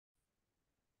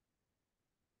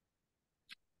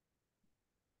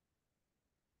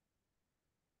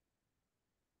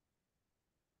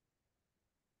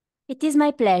It is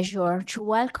my pleasure to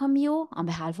welcome you on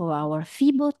behalf of our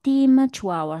FeBo team to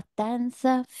our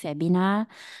 10th FeBinar,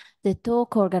 the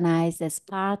talk organized as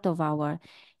part of our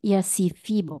ERC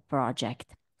FeBo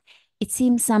project. It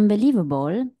seems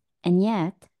unbelievable, and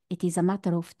yet it is a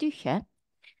matter of Tüche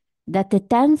that the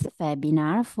 10th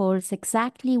FeBinar falls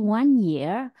exactly 1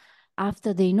 year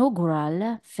after the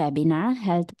inaugural FeBinar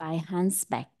held by Hans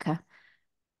Beck.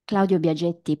 Claudio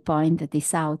Biagetti pointed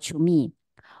this out to me.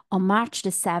 On March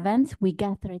the 7th, we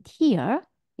gathered here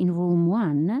in room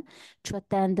 1 to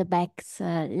attend Beck's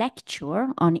lecture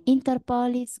on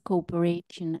interpolis,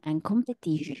 cooperation and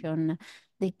competition,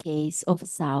 the case of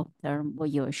Southern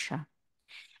Boyosha.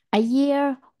 A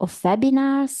year of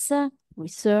webinars,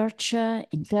 research,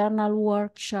 internal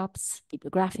workshops,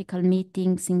 bibliographical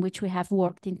meetings in which we have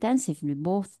worked intensively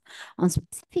both on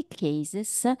specific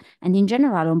cases and in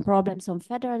general on problems on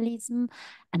federalism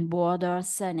and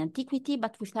borders and antiquity,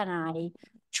 but with an eye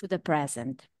to the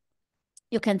present.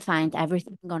 You can find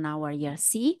everything on our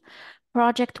ERC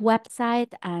project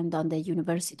website and on the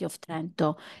University of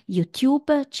Trento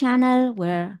YouTube channel,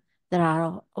 where there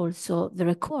are also the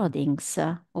recordings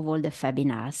of all the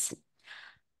webinars.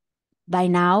 By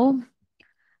now,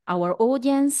 our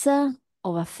audience of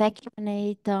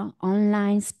affectionate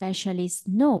online specialists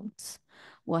knows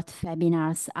what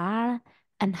webinars are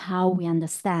and how we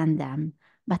understand them,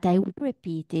 but I will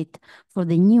repeat it for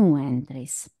the new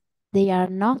entries. They are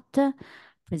not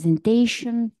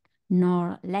presentation,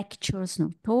 nor lectures, nor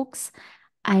talks.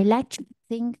 I like to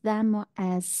think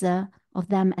of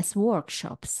them as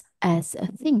workshops, as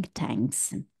think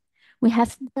tanks. We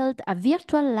have built a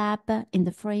virtual lab in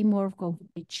the framework of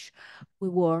which we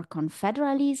work on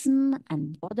federalism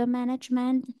and border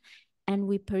management, and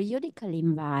we periodically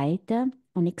invite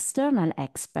an external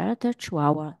expert to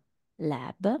our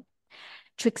lab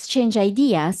to exchange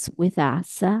ideas with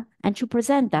us and to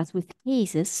present us with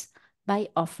cases by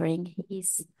offering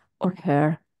his or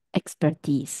her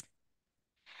expertise.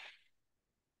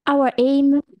 Our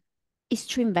aim is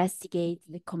to investigate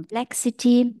the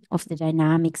complexity of the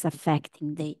dynamics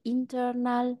affecting the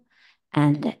internal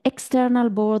and external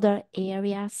border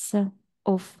areas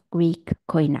of Greek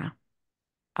koina.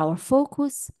 Our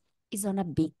focus is on a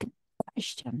big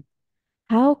question.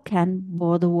 How can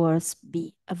border wars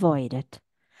be avoided?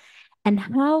 And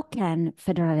how can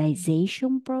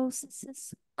federalization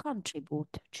processes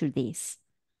contribute to this?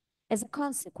 As a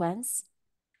consequence,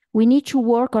 we need to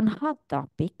work on hot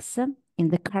topics in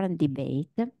the current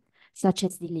debate, such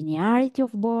as the linearity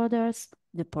of borders,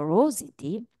 the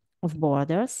porosity of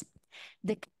borders,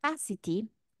 the capacity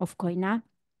of koina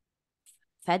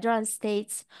federal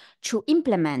states to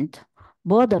implement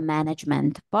border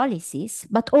management policies,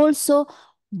 but also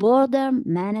border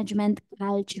management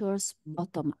cultures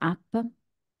bottom up,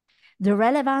 the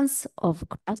relevance of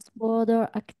cross-border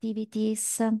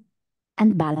activities,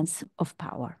 and balance of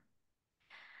power.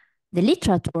 The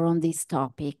literature on these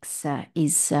topics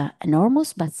is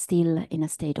enormous, but still in a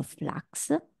state of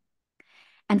flux.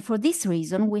 And for this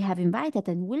reason, we have invited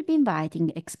and will be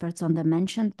inviting experts on the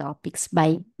mentioned topics.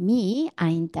 By me, I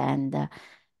intend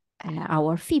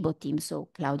our FeBo team, so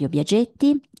Claudio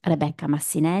Biagetti, Rebecca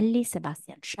Massinelli,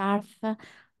 Sebastian Scharf,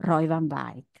 Roy Van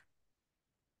Wyk,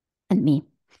 and me.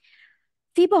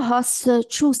 FeBo hosts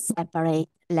two separate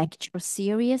lecture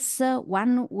series,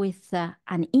 one with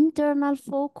an internal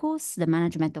focus, the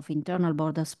management of internal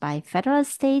borders by federal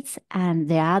states, and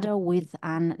the other with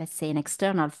an, let's say, an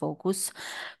external focus,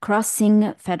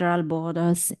 crossing federal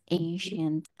borders,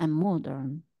 ancient and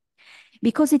modern.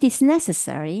 Because it is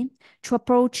necessary to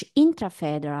approach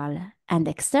intra-federal and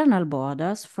external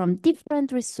borders from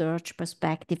different research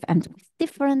perspectives and with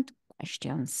different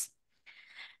questions.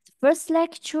 The first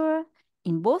lecture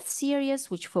in both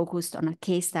series, which focused on a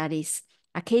case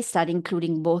study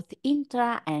including both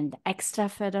intra and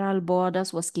extra-federal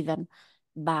borders, was given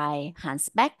by Hans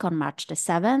Beck on March the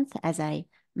 7th, as I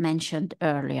mentioned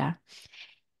earlier.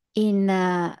 In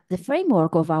the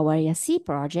framework of our ERC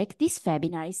project, this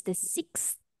webinar is the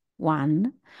 6th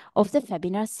one of the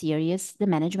webinar series, The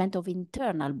Management of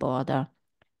Internal Border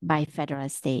by Federal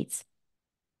States.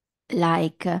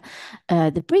 Like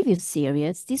the previous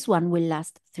series, this one will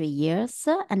last 3 years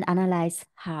and analyze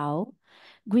how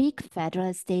Greek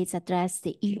federal states address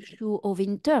the issue of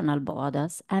internal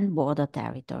borders and border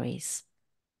territories.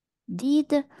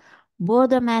 Did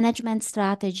border management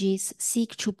strategies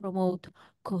seek to promote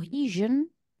cohesion?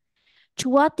 To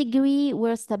what degree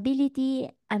were stability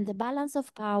and the balance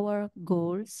of power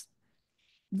goals?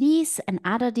 These and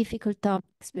other difficult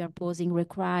topics we are posing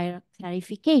require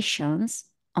clarifications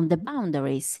on the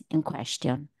boundaries in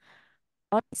question.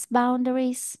 Province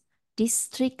boundaries,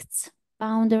 districts,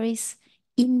 boundaries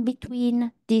in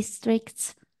between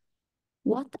districts?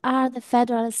 What are the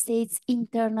federal state's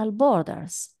internal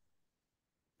borders?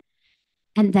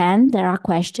 And then there are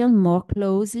questions more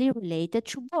closely related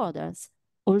to borders,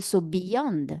 also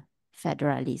beyond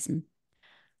federalism.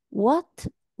 What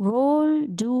role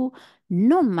do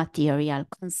non-material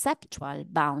conceptual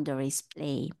boundaries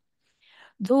play?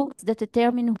 Those that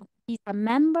determine who is a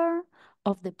member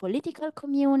of the political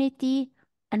community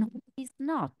and who is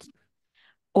not,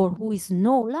 or who is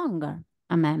no longer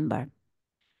a member.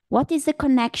 What is the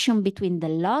connection between the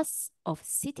loss of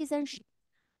citizenship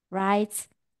rights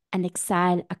and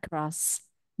exile across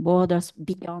borders,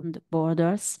 beyond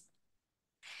borders?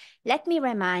 Let me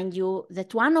remind you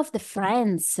that one of the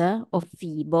friends of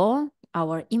FeBo,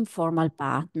 our informal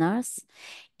partners,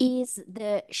 is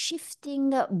the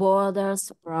Shifting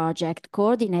Borders project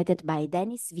coordinated by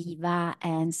Denis Viva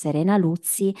and Serena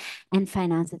Luzzi and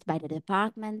financed by the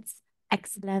department's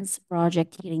Excellence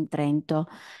Project here in Trento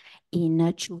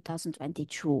in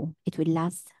 2022. It will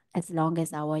last as long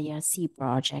as our ERC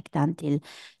project until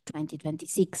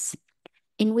 2026,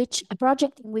 a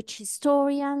project in which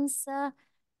historians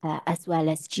as well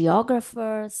as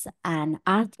geographers and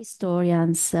art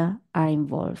historians are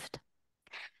involved.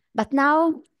 But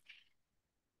now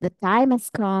the time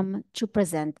has come to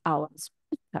present our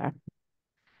speaker.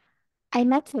 I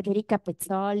met Federica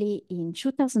Pezzoli in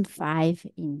 2005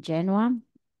 in Genoa.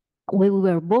 We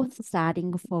were both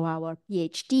studying for our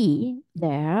PhD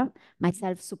there,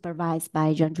 myself supervised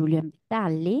by Gian Giulio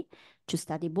Vitali to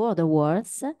study border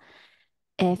wars.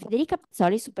 Federica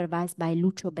Pezzoli supervised by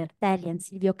Lucio Bertelli and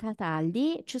Silvio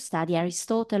Cataldi to study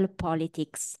Aristotle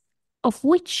politics, of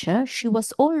which she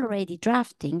was already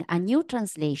drafting a new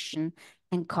translation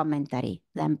and commentary,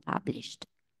 then published.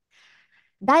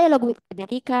 Dialogue with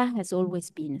Federica has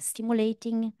always been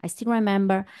stimulating. I still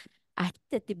remember a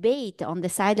heated debate on the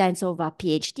sidelines of a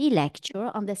PhD lecture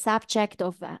on the subject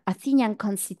of Athenian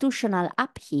constitutional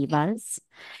upheavals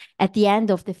at the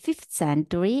end of the 5th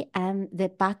century and the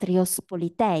Patrios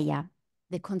Politeia,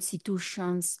 the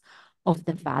constitutions of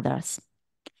the fathers.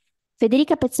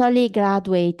 Federica Pezzoli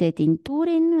graduated in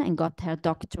Turin and got her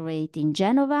doctorate in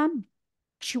Genova.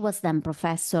 She was then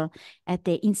professor at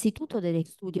the Instituto degli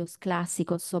Studios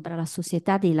Clásicos sobre la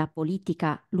Società de la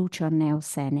Política Lucio Anneo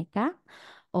Seneca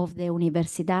of the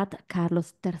Universidad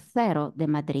Carlos III de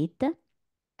Madrid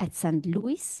at St.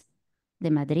 Louis de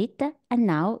Madrid, and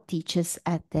now teaches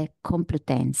at the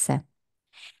Complutense.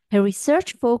 Her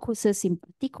research focuses in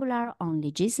particular on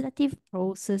legislative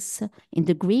process in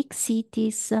the Greek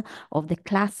cities of the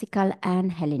classical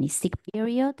and Hellenistic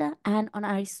period and on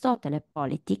Aristotle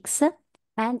politics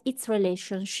and its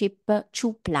relationship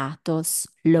to Plato's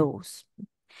laws.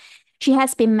 She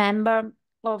has been member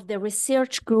of the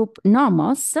research group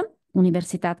Nomos,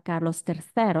 Universidad Carlos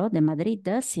III de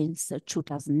Madrid since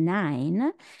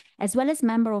 2009, as well as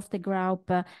member of the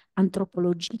group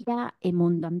Antropologia e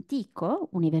Mondo Antico,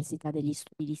 Università degli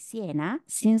Studi di Siena,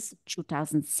 since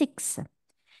 2006.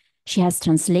 She has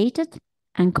translated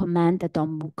and commented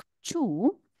on Book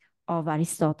 2 of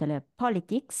Aristotle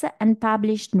Politics and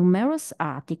published numerous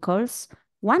articles,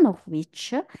 one of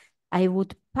which I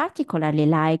would particularly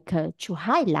like to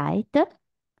highlight,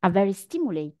 a very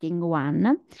stimulating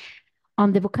one,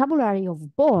 on the vocabulary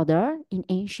of border in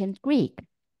ancient Greek,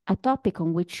 a topic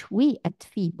on which we at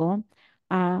FeBo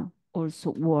are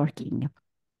also working.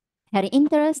 Her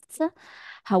interests,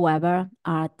 however,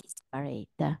 are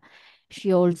disparate. She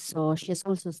has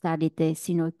also studied the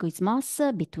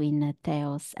synoikismos between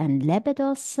Theos and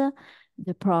Lebedos,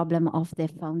 the problem of the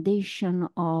foundation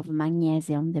of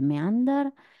Magnesia on the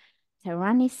Meander,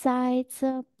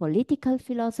 tyrannicides, political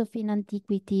philosophy in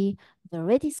antiquity, the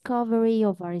rediscovery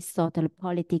of Aristotle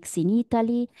politics in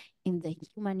Italy in the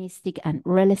humanistic and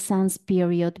Renaissance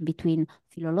period between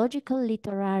philological,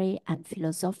 literary, and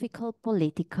philosophical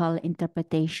political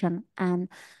interpretation, and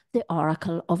the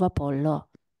oracle of Apollo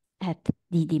at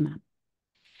Didyma.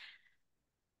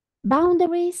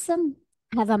 Boundaries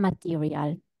have a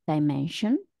material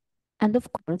dimension and, of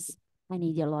course, an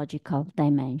ideological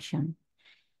dimension.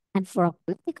 And for a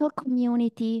political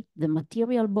community, the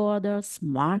material borders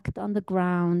marked on the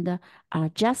ground are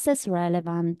just as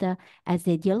relevant as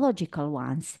the ideological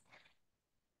ones.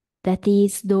 That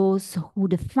is, those who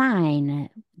that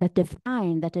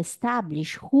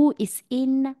establish who is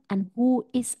in and who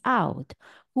is out,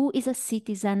 who is a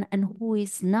citizen and who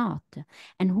is not,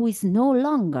 and who is no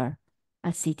longer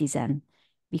a citizen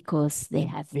because they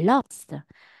have lost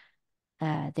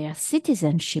their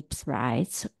citizenship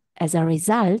rights as a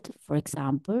result, for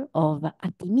example, of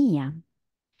atimia.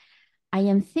 I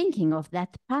am thinking of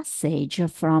that passage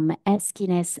from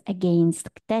Aeschines against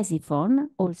Ctesiphon,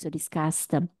 also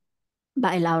discussed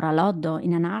by Laura Loddo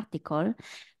in an article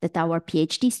that our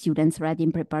PhD students read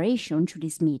in preparation to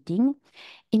this meeting,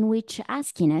 in which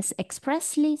Aeschines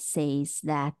expressly says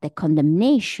that the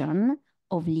condemnation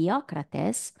of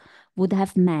Leocrates would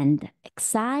have meant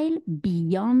exile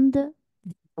beyond the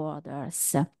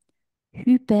borders.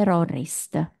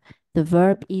 Hyperorist. The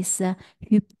verb is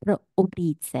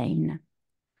hyperorizein.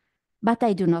 But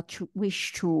I do not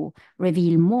wish to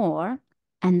reveal more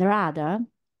and rather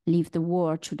leave the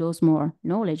word to those more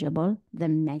knowledgeable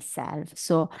than myself.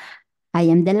 So I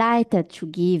am delighted to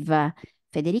give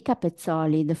Federica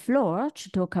Pezzoli the floor to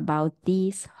talk about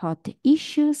these hot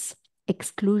issues: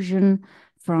 exclusion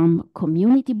from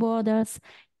community borders,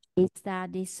 case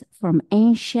studies from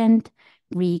ancient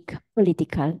Greek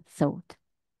political thought.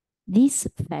 This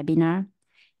webinar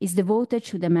is devoted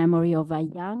to the memory of a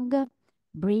young,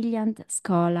 brilliant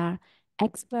scholar,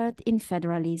 expert in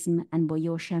federalism and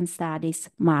Boeotian studies,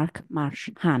 Mark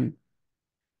Marsh-Hahn.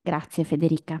 Grazie,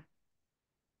 Federica.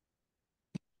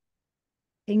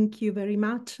 Thank you very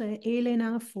much,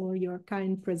 Elena, for your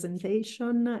kind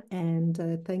presentation, and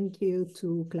thank you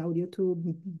to Claudio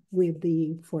too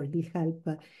for the help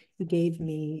you gave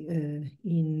me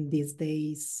in these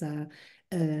days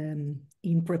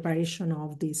in preparation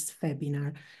of this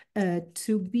webinar.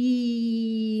 To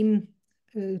be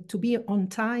on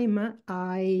time,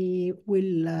 I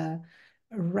will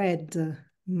read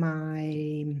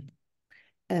my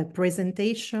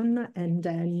presentation, and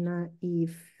then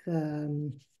if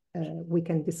we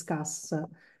can discuss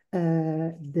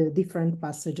the different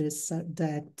passages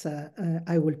that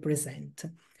I will present.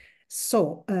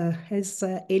 So, as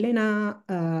Elena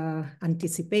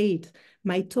anticipated,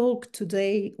 my talk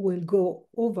today will go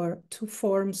over two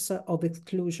forms of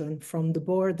exclusion from the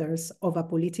borders of a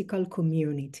political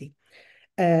community.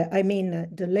 I mean,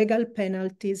 the legal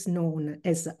penalties known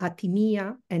as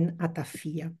atimia and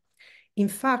ataphia. In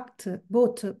fact,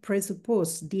 both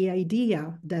presuppose the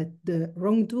idea that the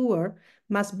wrongdoer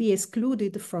must be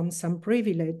excluded from some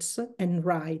privileges and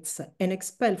rights and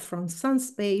expelled from some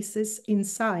spaces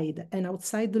inside and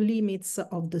outside the limits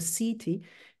of the city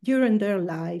during their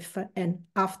life and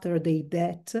after their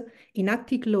death, in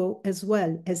Attic law as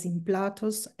well as in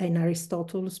Plato's and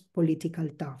Aristotle's political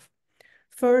thought.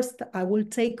 First, I will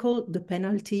tackle the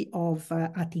penalty of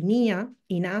atimia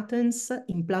in Athens,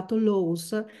 in Plato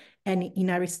laws, and in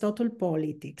Aristotle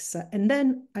politics. And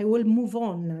then I will move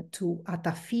on to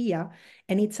ataphia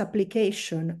and its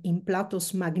application in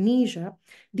Plato's Magnesia,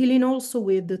 dealing also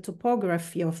with the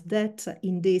topography of death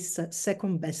in this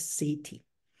second best city.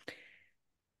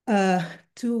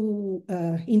 To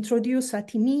introduce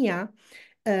atimia,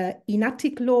 in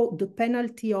Attic law, the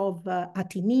penalty of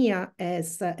atimia,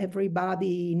 as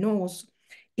everybody knows,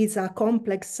 is a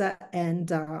complex and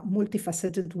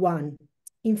multifaceted one.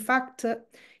 In fact,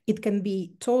 it can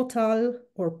be total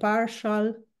or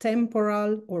partial,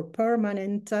 temporal or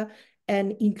permanent,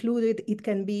 and included it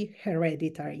can be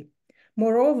hereditary.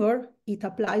 Moreover, it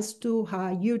applies to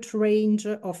a huge range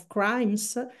of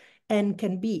crimes and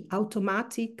can be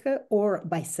automatic or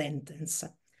by sentence.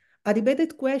 A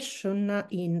debated question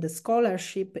in the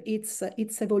scholarship is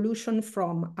its evolution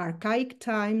from archaic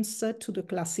times to the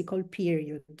classical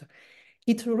period.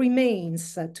 It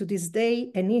remains to this day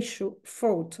an issue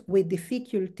fraught with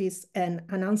difficulties and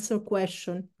unanswered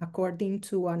question, according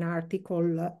to an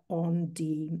article on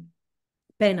the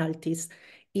penalties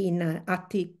in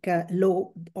Attic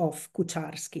law of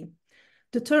Kucharski.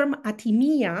 The term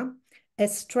atimia,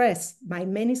 as stressed by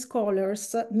many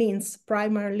scholars, means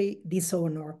primarily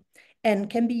dishonor,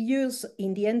 and can be used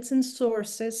in the ancient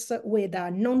sources with a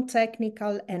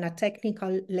non-technical and a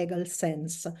technical legal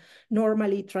sense,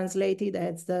 normally translated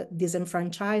as the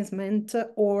disenfranchisement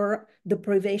or the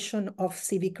privation of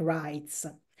civic rights.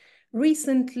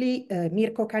 Recently,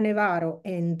 Mirko Canevaro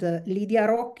and Lidia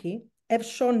Rocchi have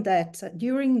shown that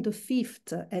during the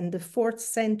 5th and the 4th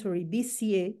century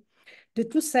BCE, the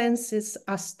two senses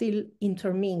are still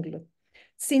intermingled.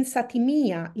 Since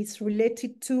atimia is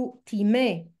related to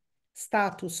time,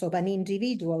 status of an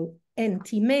individual, and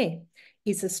time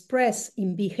is expressed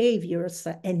in behaviors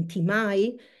and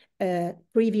timai,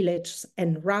 privileges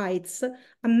and rights,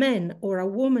 a man or a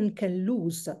woman can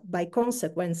lose, by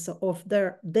consequence of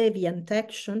their deviant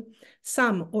action,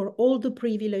 some or all the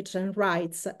privileges and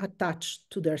rights attached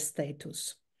to their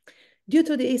status. Due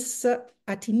to this,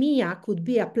 atimia could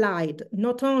be applied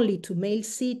not only to male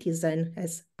citizens,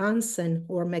 as Hansen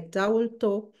or McDowell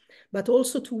taught, but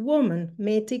also to women,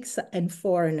 metics, and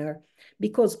foreigner,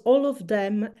 because all of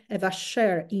them have a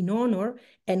share in honor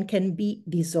and can be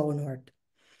dishonored.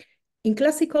 In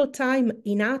classical time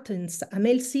in Athens, a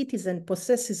male citizen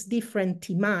possesses different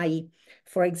timai,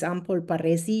 for example,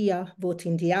 paresia, vote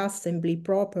in the assembly,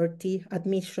 property,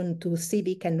 admission to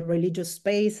civic and religious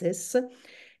spaces,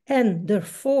 and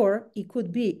therefore he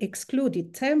could be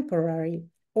excluded temporarily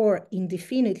or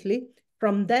indefinitely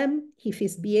from them if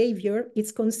his behavior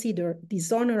is considered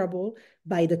dishonorable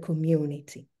by the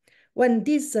community. When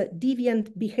these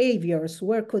deviant behaviors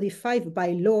were codified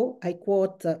by law, I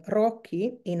quote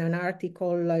Rocchi in an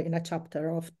article in a chapter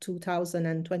of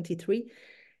 2023,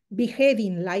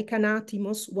 behaving like an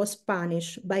atimos was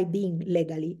punished by being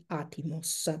legally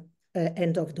atimos,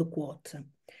 end of the quote.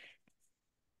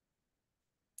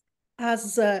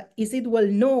 As is it well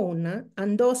known,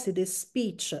 Andocides'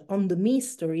 speech on the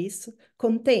mysteries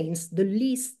contains the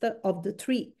list of the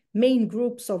three main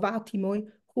groups of atimoi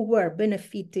who were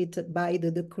benefited by the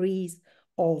decrees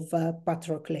of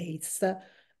Patroclus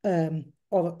in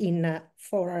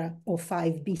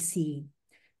 405 BC.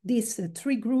 These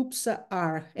three groups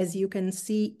are, as you can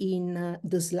see in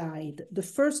the slide. The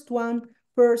first one,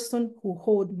 person who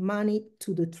owed money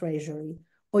to the treasury,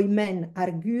 oimen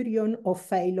argurion o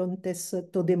phailontes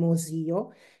to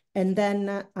demosio, and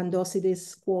then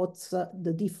Andocides quotes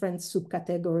the different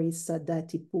subcategories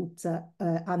that he put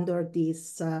under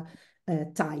this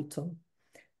title.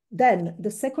 Then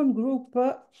the second group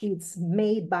is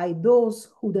made by those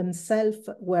who themselves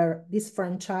were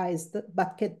disfranchised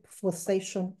but kept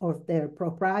possession of their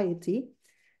propriety,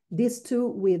 these two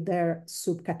with their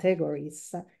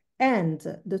subcategories. And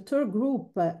the third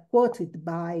group quoted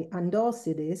by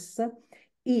Andocides,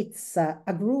 it's a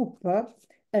group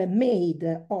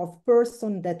made of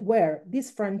persons that were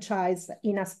disfranchised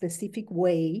in a specific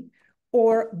way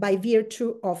or by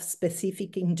virtue of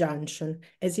specific injunction.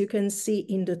 As you can see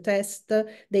in the text,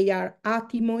 they are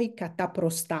atimoi kata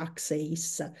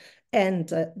prostaxeis. And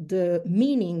the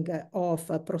meaning of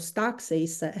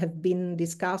prostaxeis have been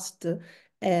discussed.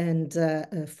 And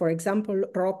for example,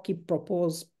 Rocchi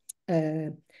proposed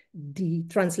the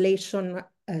translation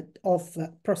of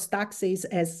prostaxeis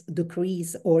as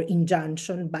decrees or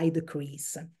injunction by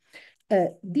decrees.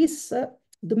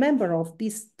 The members of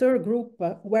this third group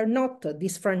were not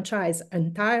disfranchised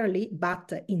entirely,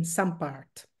 but in some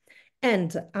part.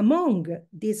 And among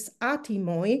these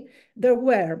atimoi, there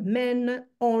were men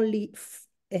only,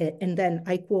 and then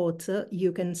I quote,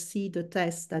 you can see the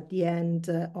text at the end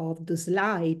of the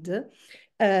slide,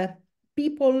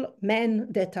 people, men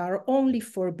that are only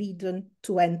forbidden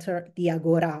to enter the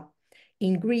agora.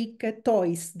 In Greek,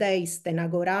 tois deis ten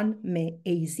agoran me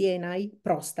eisienai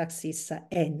prostaxis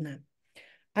en.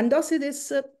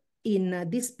 Andocides, in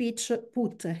this speech,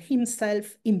 put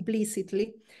himself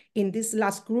implicitly in this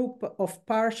last group of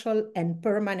partial and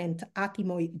permanent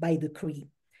atimoi by decree.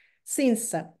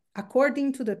 Since,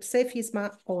 according to the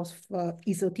psephisma of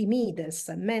Isotimides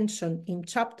mentioned in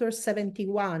chapter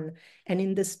 71 and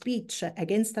in the speech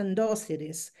against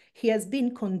Andocides, he has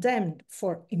been condemned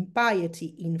for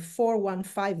impiety in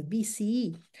 415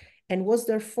 BCE and was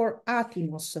therefore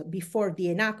atimos before the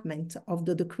enactment of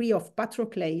the decree of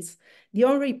Patroclus. The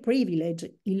only privilege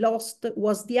he lost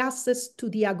was the access to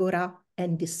the agora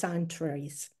and the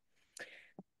sanctuaries.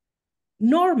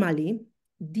 Normally,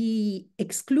 the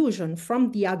exclusion from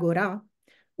the agora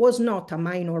was not a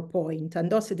minor point.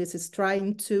 Andocides is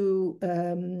trying to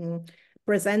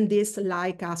present this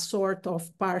like a sort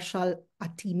of partial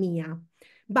atimia,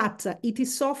 but it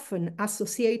is often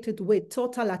associated with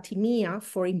total atimia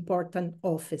for important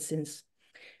offices.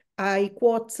 I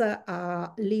quote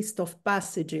a list of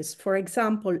passages. For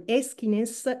example,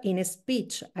 Aeschines, in a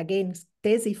speech against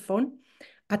Ctesiphon,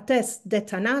 attests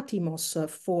that an atimos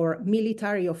for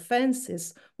military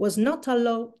offenses was not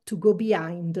allowed to go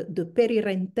behind the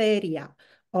perirenteria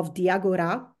of the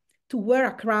agora, to wear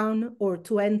a crown, or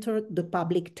to enter the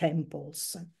public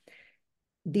temples.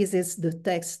 This is the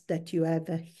text that you have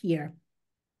here.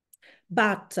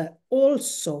 But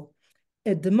also,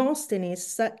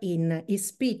 Demosthenes, in his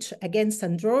speech against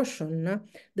Androtion,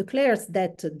 declares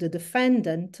that the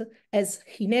defendant has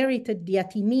inherited the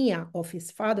atimia of his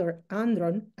father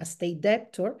Andron, a state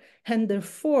debtor, and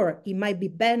therefore he might be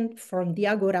banned from the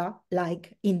agora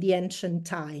like in the ancient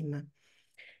time.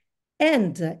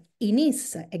 And in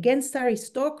his against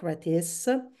aristocracies,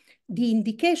 the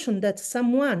indication that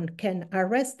someone can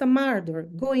arrest a murderer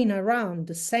going around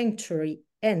the sanctuary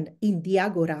and in the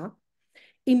agora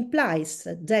implies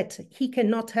that he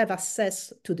cannot have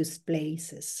access to these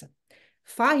places.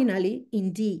 Finally,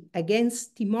 in the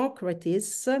against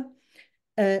Timocrates,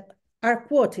 are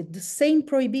quoted the same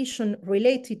prohibition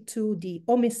related to the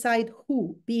homicide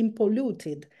who, being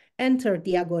polluted, enter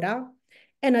the agora,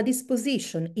 and a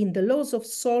disposition in the laws of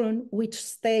Solon which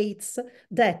states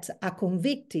that a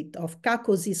convicted of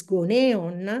kakosis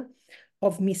goneon,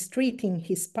 of mistreating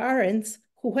his parents,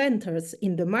 who enters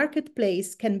in the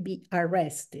marketplace can be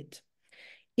arrested.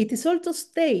 It is also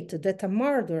stated that a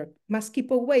murderer must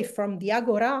keep away from the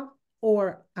agora,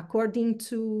 or according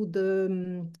to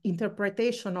the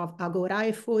interpretation of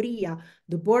agoraephoria,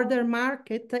 the border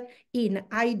market, in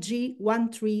IG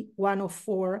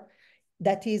 13104,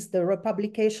 that is the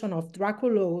republication of Draco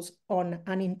laws on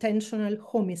unintentional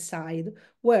homicide,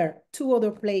 where two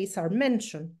other places are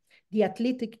mentioned, the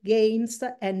Athletic Games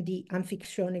and the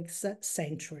Amphictionics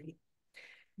Century.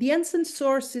 The ancient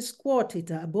sources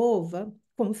quoted above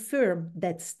confirm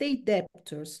that state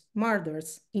debtors,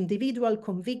 murderers, individuals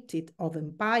convicted of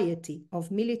impiety,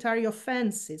 of military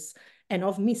offenses, and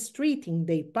of mistreating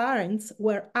their parents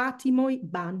were atimoi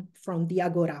banned from the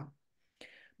agora.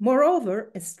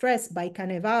 Moreover, as stressed by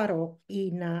Canevaro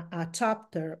in a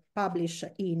chapter published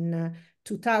in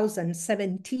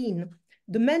 2017,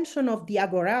 the mention of the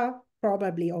agora,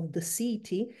 probably of the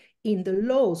city, in the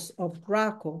laws of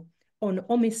Draco on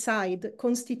homicide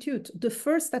constitute the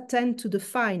first attempt to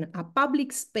define a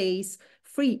public space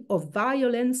free of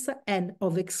violence and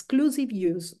of exclusive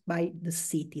use by the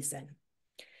citizen.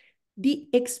 The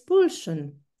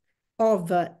expulsion of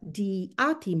the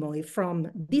atimoi from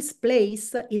this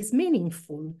place is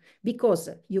meaningful because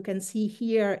you can see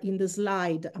here in the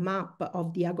slide a map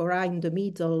of the agora in the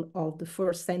middle of the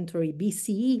 1st century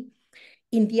BCE.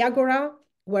 In the agora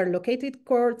were located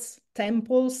courts,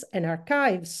 temples, and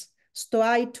archives,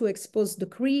 stoai to expose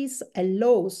decrees and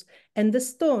laws, and the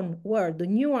stone where the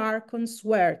new archons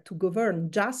were to govern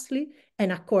justly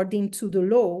and according to the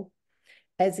law,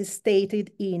 as is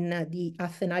stated in the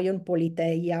Athenaion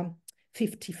Politeia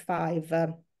 55.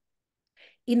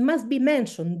 It must be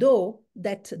mentioned, though,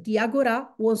 that the agora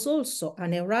was also a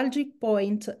neuralgic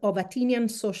point of Athenian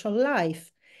social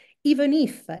life, even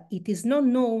if it is not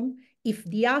known if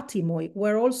the atimoi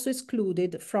were also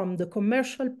excluded from the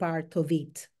commercial part of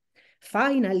it.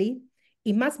 Finally,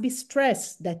 it must be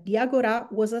stressed that the agora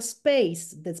was a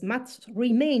space that must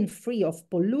remain free of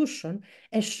pollution,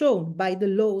 as shown by the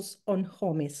laws on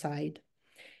homicide.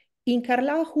 In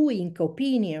Carlahuin's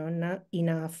opinion, in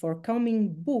a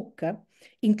forthcoming book,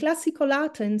 in classical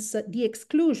Athens, the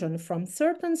exclusion from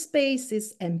certain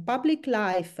spaces and public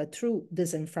life through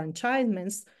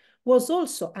disenfranchisement was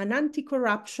also an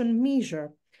anti-corruption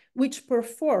measure, which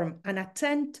performed an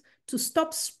attempt to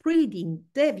stop spreading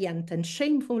deviant and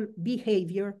shameful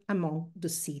behavior among the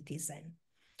citizen.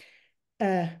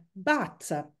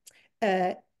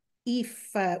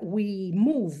 If we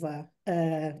move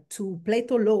to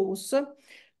Plato laws,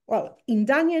 well, in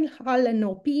Daniel Hallen's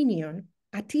opinion,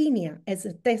 Athenia,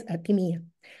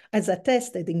 as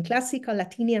attested in classical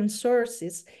Athenian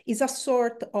sources, is a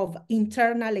sort of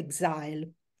internal exile,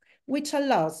 which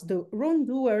allows the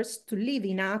wrongdoers to live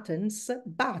in Athens,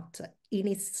 but in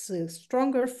its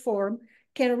stronger form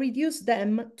can reduce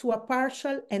them to a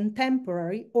partial and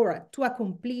temporary or to a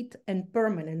complete and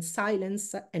permanent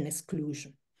silence and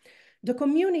exclusion. The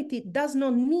community does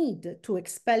not need to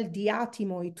expel the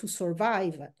atimoi to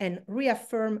survive and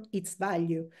reaffirm its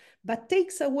value, but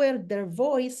takes away their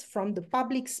voice from the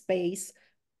public space,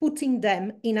 putting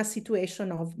them in a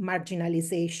situation of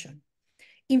marginalization.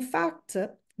 In fact,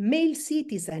 male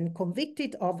citizens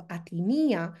convicted of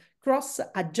atimia cross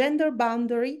a gender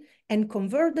boundary and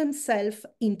convert themselves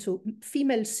into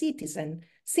female citizens,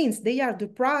 since they are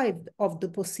deprived of the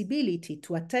possibility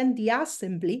to attend the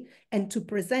assembly and to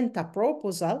present a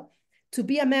proposal, to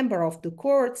be a member of the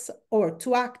courts, or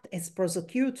to act as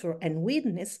prosecutor and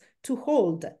witness, to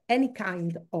hold any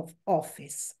kind of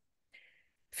office.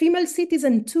 Female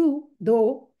citizens too,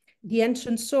 though the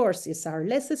ancient sources are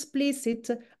less explicit,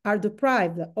 are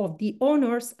deprived of the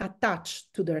honors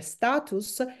attached to their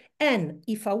status, and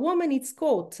if a woman is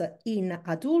caught in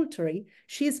adultery,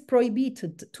 she is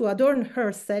prohibited to adorn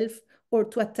herself or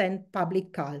to attend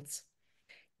public cults.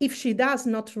 If she does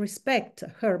not respect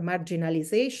her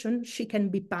marginalization, she can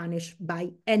be punished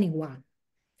by anyone.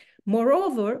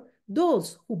 Moreover,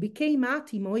 those who became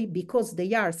atimoi because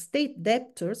they are state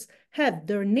debtors have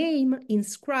their name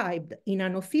inscribed in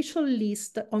an official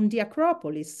list on the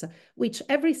Acropolis, which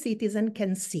every citizen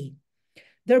can see.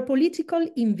 Their political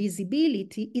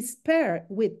invisibility is paired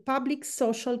with public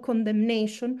social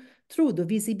condemnation through the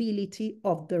visibility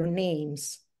of their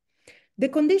names. The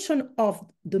condition of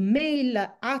the male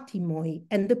atimoi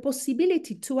and the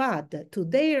possibility to add to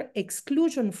their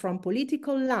exclusion from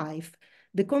political life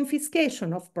the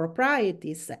confiscation of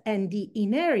properties and the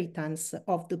inheritance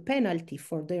of the penalty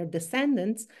for their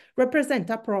descendants represent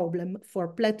a problem for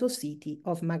Plato's city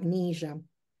of Magnesia.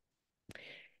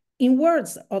 In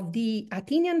words of the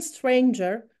Athenian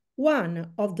stranger,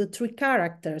 one of the three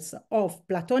characters of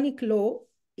Platonic law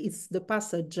is the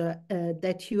passage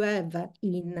that you have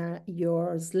in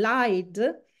your slide.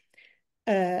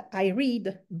 I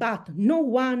read, but no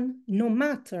one, no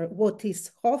matter what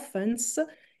his offense,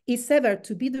 is ever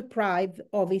to be deprived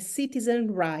of his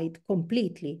citizen right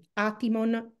completely,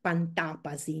 atimon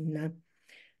pantapasin.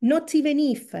 Not even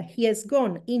if he has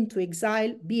gone into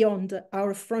exile beyond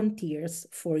our frontiers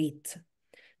for it.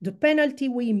 The penalty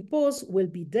we impose will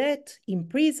be death,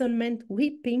 imprisonment,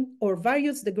 whipping, or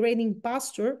various degrading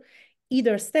posture,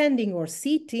 either standing or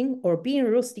sitting, or being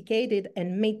rusticated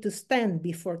and made to stand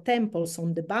before temples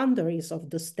on the boundaries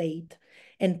of the state.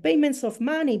 And payments of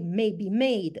money may be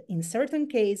made in certain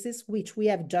cases, which we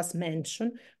have just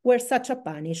mentioned, where such a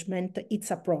punishment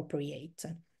is appropriate.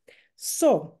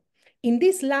 So, in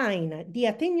this line, the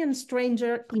Athenian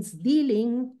stranger is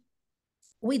dealing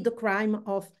with the crime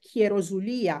of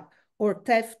hierosulia, or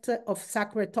theft of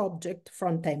sacred objects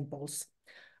from temples.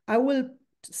 I will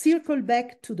circle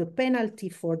back to the penalty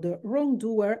for the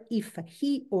wrongdoer if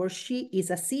he or she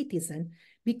is a citizen,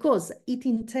 because it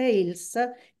entails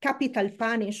capital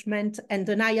punishment and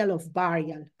denial of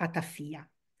burial, ataphia.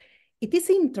 It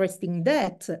is interesting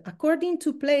that, according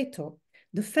to Plato,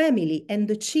 the family and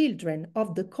the children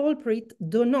of the culprit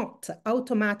do not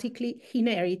automatically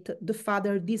inherit the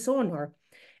father's dishonor,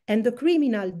 and the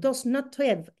criminal does not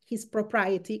have his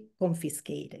property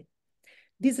confiscated.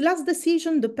 This last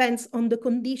decision depends on the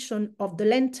condition of the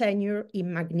land tenure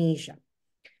in Magnesia.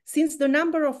 Since the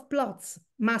number of plots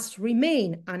must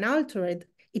remain unaltered,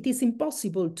 it is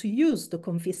impossible to use the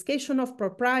confiscation of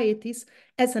properties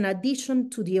as an addition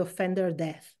to the offender's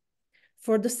death.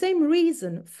 For the same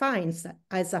reason, fines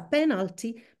as a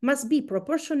penalty must be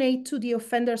proportionate to the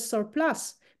offender's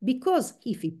surplus, because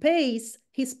if he pays,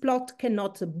 his plot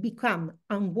cannot become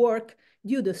unworked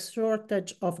due to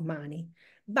shortage of money.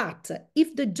 But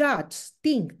if the judge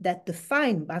thinks that the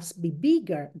fine must be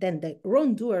bigger than the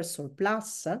wrongdoer's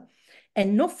surplus,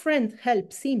 and no friend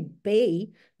helps him pay,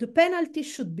 the penalty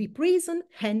should be prison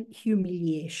and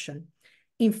humiliation.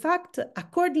 In fact,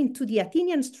 according to the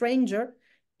Athenian stranger,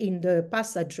 in the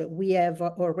passage we have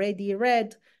already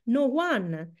read, no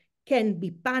one can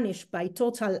be punished by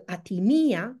total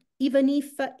atimia, even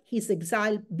if he is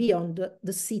exiled beyond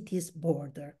the city's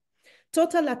border.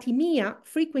 Total atimia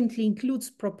frequently includes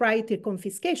property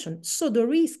confiscation, so the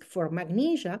risk for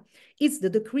Magnesia is the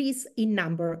decrease in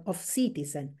number of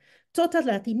citizens. Total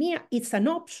atimia is an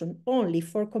option only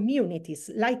for communities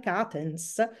like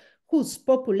Athens, whose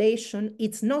population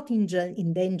is not in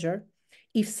danger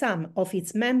if some of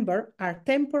its members are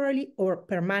temporarily or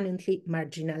permanently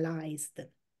marginalized.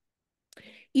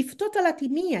 If total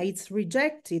atimia is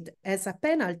rejected as a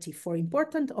penalty for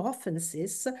important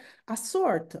offenses, a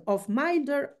sort of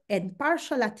milder and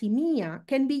partial atimia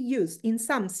can be used in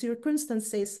some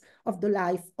circumstances of the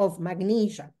life of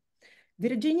Magnesia.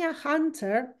 Virginia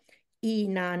Hunter,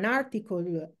 in an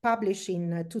article published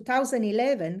in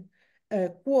 2011,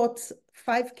 quotes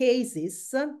 5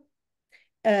 cases,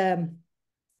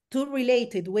 2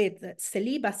 related with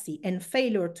celibacy and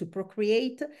failure to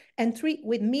procreate, and 3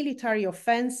 with military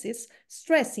offenses,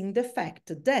 stressing the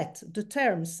fact that the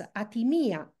terms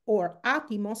atimia or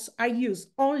atimos are used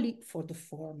only for the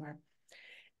former.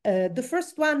 The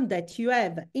first one that you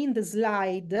have in the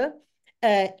slide,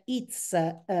 it's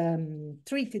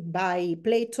treated by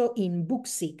Plato in Book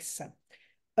 6.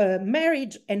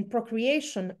 Marriage and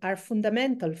procreation are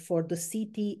fundamental for the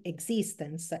city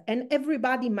existence, and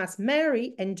everybody must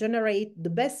marry and generate the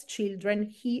best children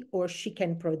he or she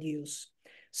can produce.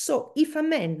 So if a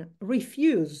man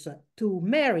refuses to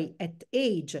marry at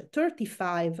age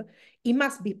 35, he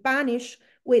must be punished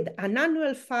with an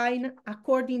annual fine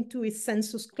according to his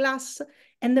census class,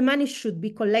 and the money should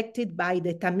be collected by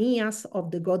the tamias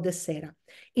of the goddess Hera.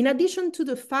 In addition to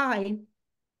the fine,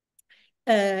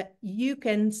 you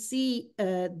can see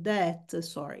that,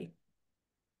 sorry,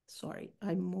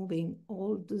 I'm moving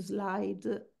all the slide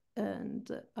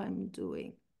and I'm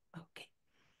doing,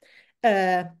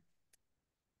 okay.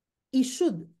 He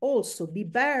should also be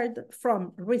barred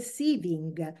from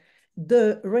receiving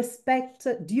the respect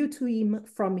due to him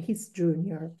from his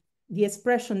junior. The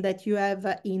expression that you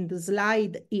have in the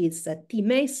slide is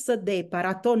times de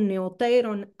paraton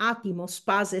neoteron atimos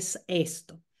pases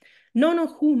esto. None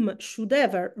of whom should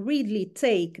ever really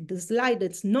take the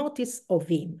slightest notice of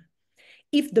him.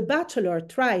 If the bachelor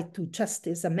tried to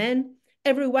chastise a man,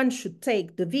 Everyone should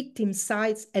take the victim's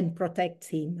side and protect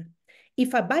him.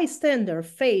 If a bystander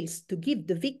fails to give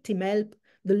the victim help,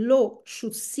 the law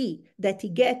should see that he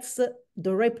gets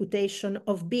the reputation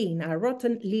of being a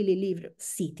rotten lily-livered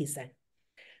citizen.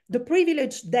 The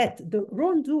privilege that the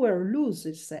wrongdoer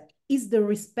loses is the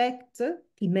respect,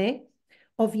 time,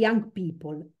 of young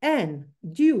people, and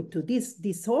due to this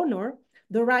dishonor,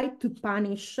 the right to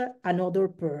punish another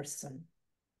person.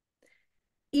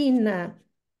 In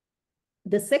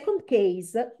the second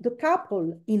case, the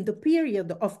couple in the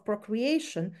period of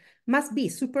procreation must be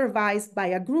supervised by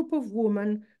a group of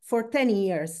women for 10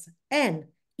 years, and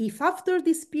if after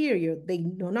this period they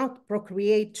do not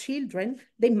procreate children,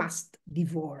 they must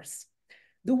divorce.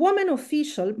 The woman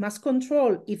official must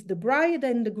control if the bride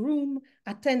and the groom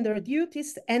attend their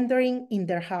duties entering in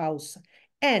their house,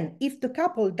 and if the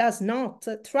couple does not,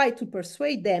 try to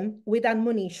persuade them with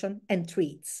admonition and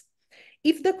threats.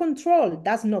 If the control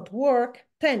does not work,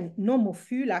 then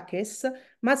nomophylaces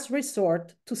must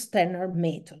resort to sterner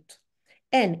method.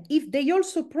 And if they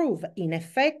also prove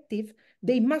ineffective,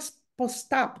 they must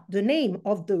post up the name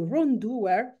of the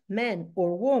wrongdoer, man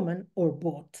or woman, or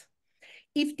both.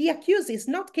 If the accused is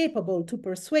not capable to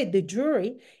persuade the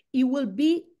jury, he will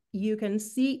be, you can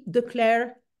see,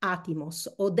 declared atimos,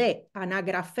 ode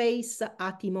anagrapheis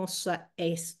atimos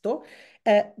esto,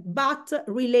 but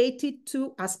related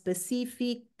to a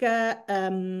specific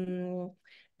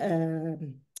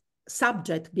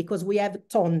subject, because we have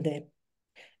tonde,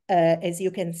 as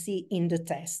you can see in the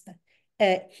test.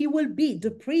 He will be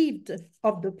deprived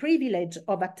of the privilege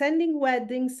of attending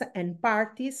weddings and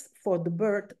parties for the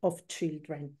birth of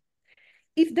children.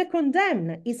 If the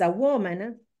condemned is a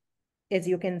woman, as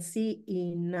you can see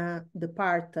in the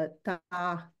part ta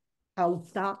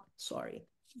auta, sorry,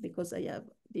 because I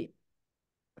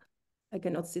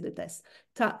cannot see the test.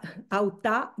 Ta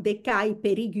auta decai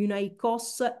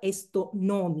perigynaikos esto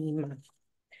nomim.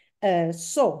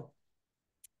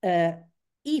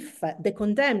 If the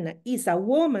condemned is a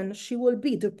woman, she will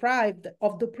be deprived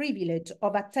of the privilege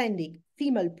of attending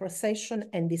female procession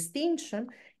and distinction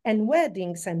and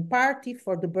weddings and party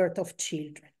for the birth of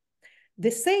children.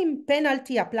 The same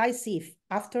penalty applies if,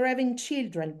 after having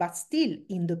children, but still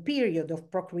in the period of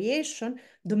procreation,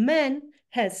 the man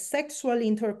has sexual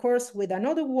intercourse with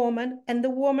another woman and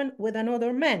the woman with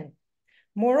another man.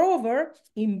 Moreover,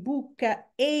 in Book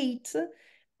 8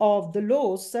 of the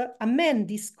laws, a man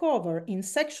discovered in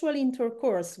sexual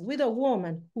intercourse with a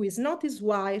woman who is not his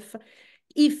wife,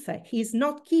 if he is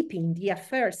not keeping the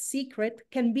affair secret,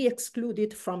 can be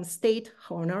excluded from state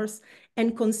honors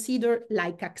and considered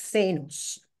like a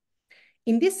xenos.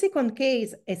 In this second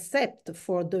case, except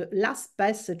for the last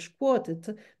passage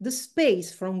quoted, the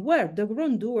space from where the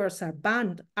wrongdoers are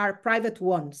banned are private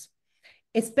ones,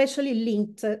 especially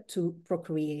linked to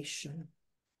procreation.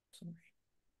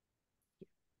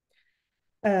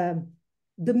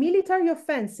 The military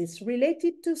offenses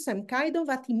related to some kind of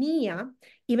atimia,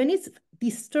 even if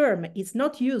this term is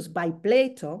not used by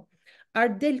Plato, are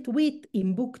dealt with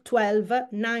in Book 12,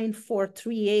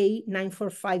 943a,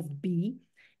 945b,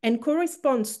 and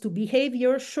corresponds to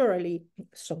behavior severely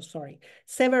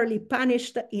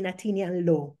punished in Athenian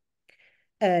law.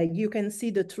 You can see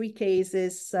the three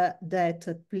cases that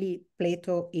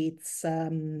Plato is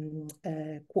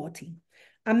quoting.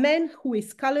 A man who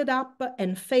is called up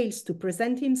and fails to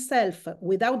present himself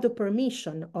without the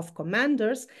permission of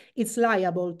commanders is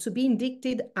liable to be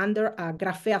indicted under a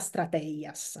graphea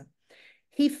strateias.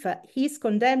 If he is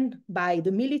condemned by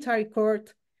the military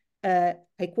court, I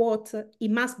quote, he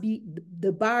must be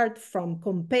debarred from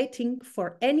competing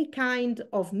for any kind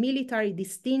of military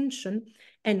distinction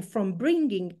and from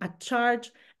bringing a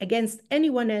charge against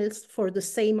anyone else for the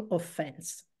same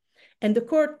offense. And the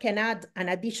court can add an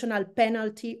additional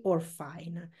penalty or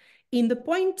fine. In the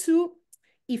point 2,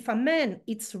 if a man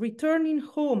is returning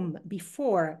home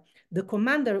before the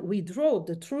commander withdraw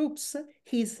the troops,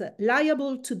 he is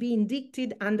liable to be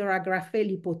indicted under a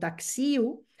grapheli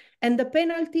potaxiu, and the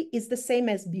penalty is the same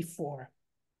as before.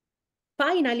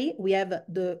 Finally, we have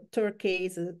the third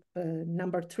case,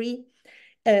 number 3,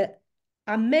 a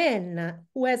man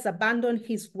who has abandoned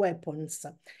his weapons.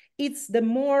 It's the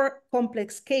more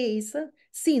complex case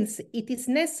since it is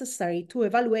necessary to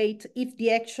evaluate if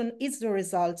the action is the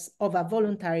result of a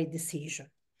voluntary decision.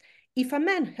 If a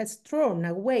man has thrown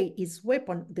away his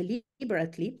weapon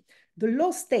deliberately, the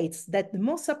law states that the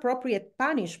most appropriate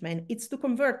punishment is to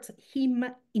convert him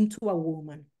into a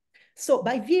woman. So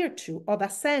by virtue of a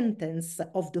sentence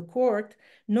of the court,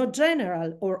 no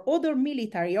general or other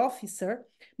military officer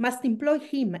must employ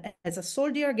him as a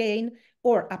soldier again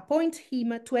or appoint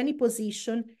him to any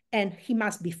position, and he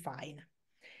must be fined.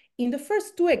 In the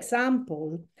first two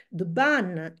examples, the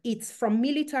ban is from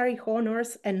military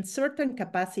honors and certain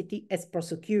capacity as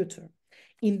prosecutor.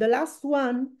 In the last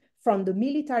one, from the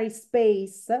military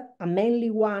space, a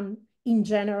mainly one, in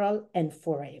general and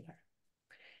forever.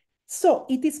 So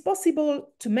it is possible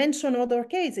to mention other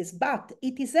cases, but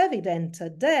it is evident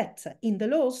that in the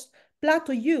laws,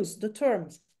 Plato used the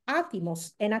terms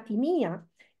atimos and atimia,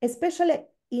 especially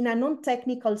in a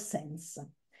non-technical sense.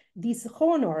 This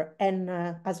honor and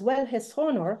as well as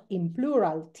honor in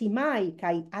plural, timai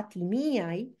kai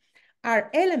atimiai, are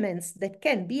elements that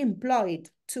can be employed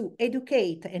to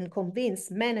educate and convince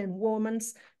men and women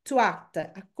to act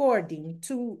according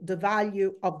to the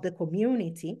value of the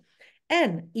community,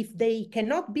 and if they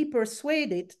cannot be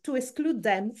persuaded, to exclude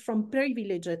them from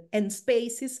privilege and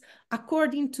spaces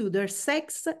according to their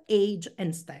sex, age,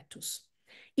 and status.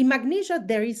 In Magnesia,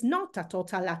 there is not a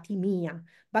total atimia,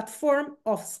 but form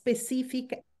of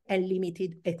specific and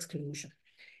limited exclusion.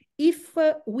 If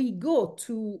we go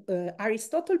to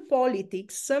Aristotle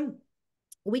Politics,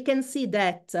 we can see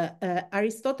that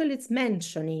Aristotle is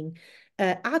mentioning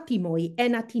atimoi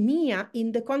and atimia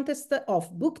in the context of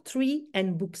Book 3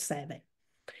 and Book 7.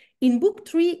 In Book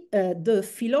 3, the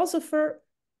philosopher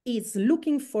is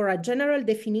looking for a general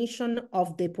definition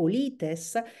of the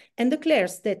polites and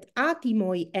declares that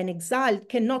atimoi and exiled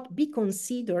cannot be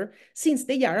considered since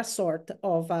they are a sort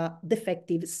of a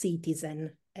defective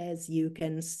citizen, as you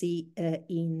can see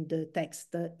in the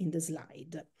text in the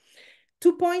slide.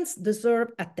 2 points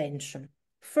deserve attention.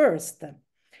 First,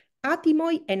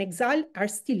 atimoi and exile are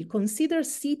still considered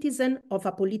citizens of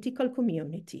a political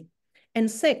community. And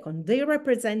second, they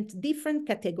represent different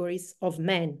categories of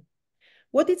men.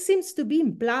 What it seems to be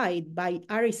implied by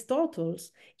Aristotle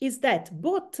is that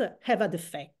both have a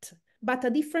defect, but a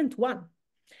different one.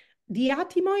 The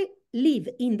atimoi live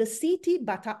in the city,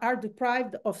 but are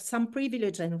deprived of some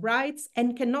privilege and rights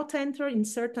and cannot enter in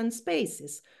certain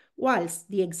spaces, whilst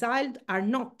the exiled are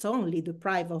not only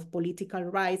deprived of political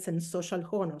rights and social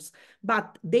honors,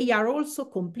 but they are also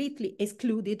completely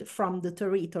excluded from the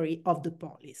territory of the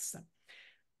polis.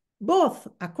 Both,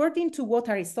 according to what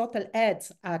Aristotle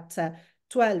adds at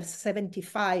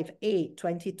 1275a,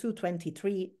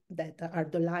 2223, that are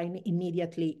the line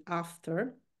immediately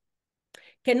after,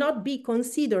 cannot be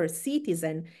considered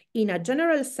citizen in a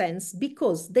general sense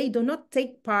because they do not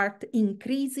take part in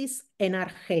crisis and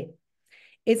arche,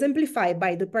 exemplified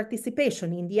by the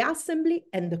participation in the assembly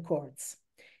and the courts.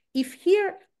 If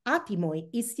here atimoi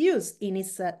is used in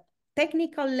its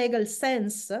technical legal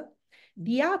sense,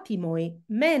 the atimoi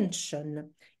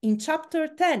mentioned in chapter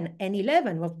 10 and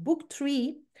 11 of Book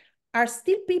 3 are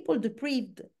still people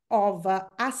deprived of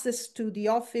access to the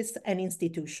office and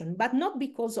institution, but not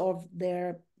because of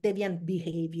their deviant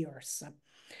behaviors.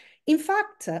 In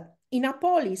fact, in a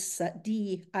polis,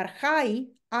 the archai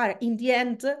are in the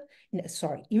end,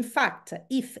 in fact,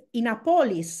 if in a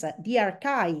polis the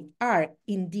archai are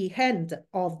in the hand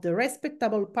of the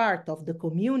respectable part of the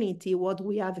community, what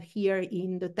we have here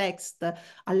in the text,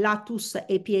 allatus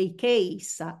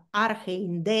epieiceis,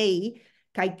 archein dei,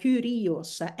 kai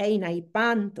kyrios einai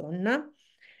panton,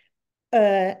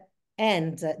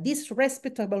 and this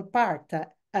respectable part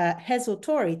has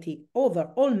authority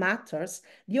over all matters,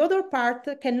 the other part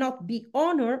cannot be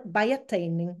honored by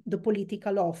attaining the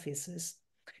political offices.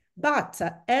 But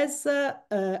as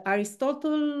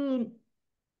Aristotle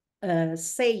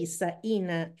says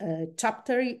in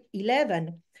chapter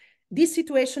 11, this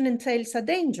situation entails a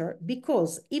danger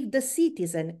because if the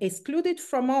citizen excluded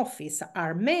from office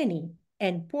are many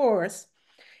and poor,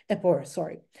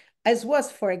 as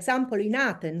was, for example, in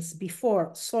Athens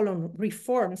before Solon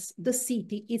reforms, the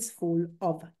city is full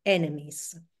of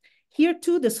enemies. Here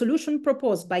too, the solution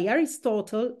proposed by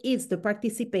Aristotle is the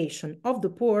participation of the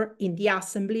poor in the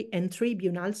assembly and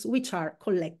tribunals, which are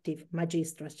collective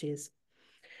magistracies.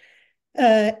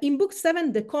 In Book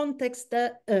 7, the context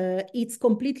is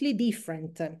completely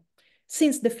different.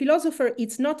 Since the philosopher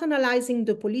is not analyzing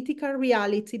the political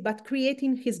reality, but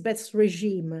creating his best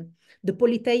regime, the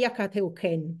politeia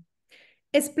kateoken.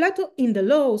 As Plato in the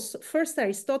Laws, first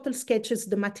Aristotle sketches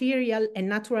the material and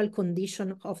natural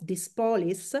condition of this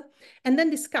polis, and then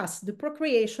discusses the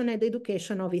procreation and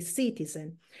education of his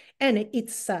citizen. And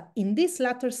it's in this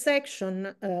latter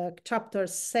section,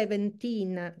 chapters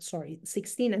 16 and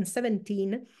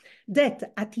 17,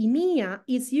 that atimia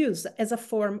is used as a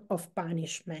form of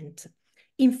punishment.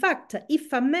 In fact,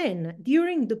 if a man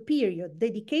during the period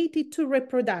dedicated to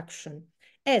reproduction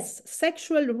has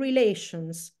sexual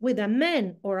relations with a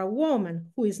man or a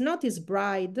woman who is not his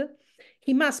bride,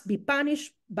 he must be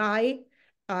punished by,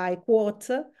 I quote,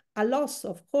 a loss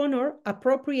of honor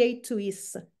appropriate to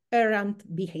his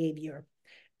errant behavior.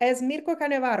 As Mirko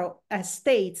Canevaro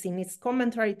states in his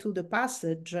commentary to the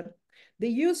passage, the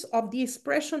use of the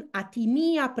expression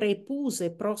atimia prepuse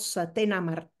pros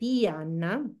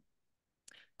tenamartian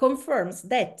confirms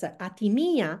that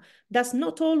atimia does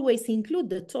not always include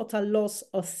the total loss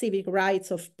of civic rights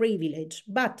of privilege,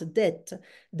 but that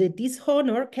the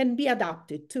dishonor can be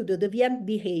adapted to the deviant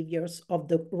behaviors of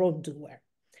the wrongdoer.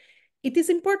 It is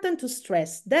important to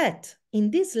stress that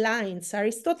in these lines,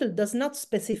 Aristotle does not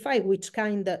specify which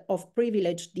kind of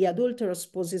privilege the adulterous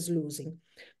spouse is losing,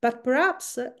 but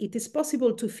perhaps it is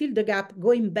possible to fill the gap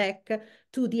going back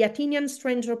to the Athenian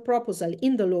stranger proposal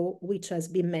in the law, which has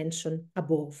been mentioned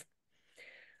above.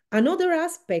 Another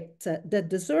aspect that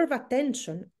deserves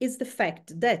attention is the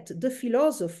fact that the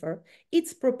philosopher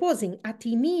is proposing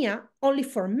atimia only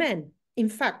for men. In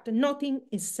fact, nothing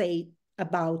is said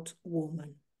about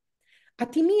women.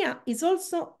 Atimia is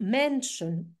also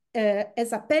mentioned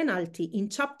as a penalty in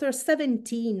chapter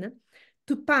 17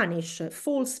 to punish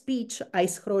false speech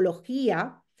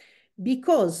aischrologia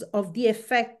because of the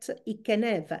effect it can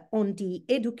have on the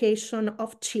education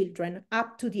of children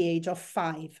up to the age of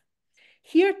 5.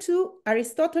 Here too,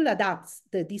 Aristotle adapts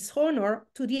the dishonor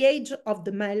to the age of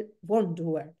the male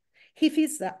wrongdoer. If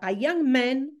he's a young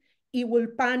man, he will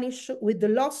punish with the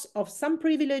loss of some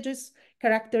privileges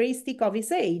characteristic of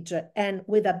his age and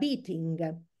with a beating.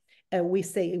 We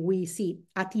see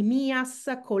atimias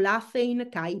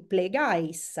colathein kai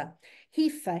plegais.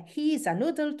 If he is an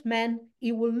adult man,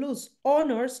 he will lose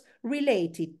honors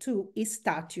related to his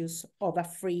status of a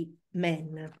free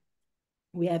man.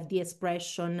 We have the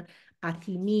expression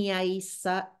atimiais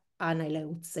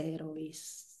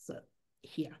aneleucerois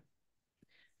here.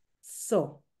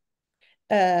 So,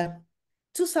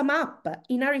 to sum up,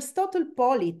 in Aristotle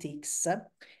Politics,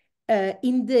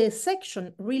 in the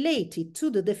section related to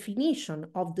the definition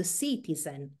of the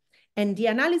citizen and the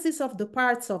analysis of the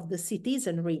parts of the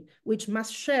citizenry which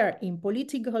must share in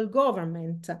political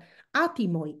government,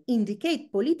 atimoi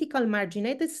indicate political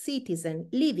marginated citizen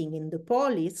living in the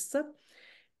polis.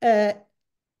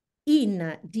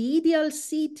 In the ideal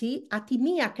city,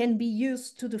 atimia can be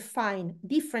used to define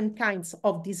different kinds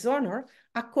of dishonor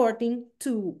according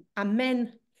to a man's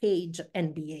age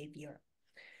and behavior.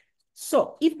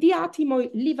 So, if the atimoi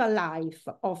live a life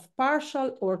of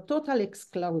partial or total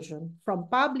exclusion from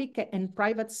public and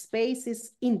private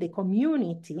spaces in the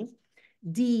community,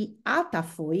 the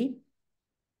ataphoi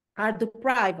are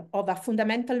deprived of a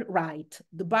fundamental right,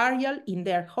 the burial in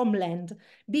their homeland,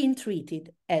 being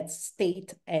treated as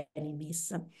state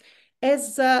enemies.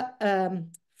 As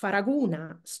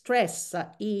Faraguna stressed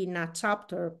in a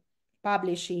chapter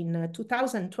published in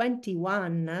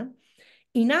 2021,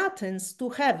 in Athens, to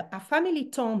have a family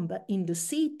tomb in the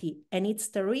city and its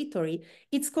territory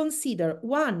is considered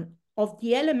one of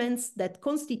the elements that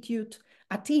constitute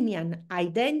Athenian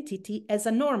identity as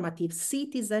a normative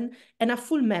citizen and a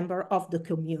full member of the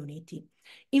community.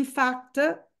 In fact,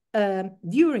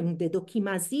 during the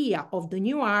dokimasia of the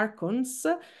new archons,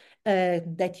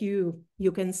 that you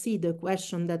can see the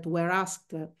question that were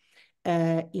asked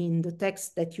in the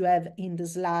text that you have in the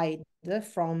slide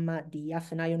from the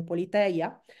Athenaion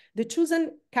Politeia, the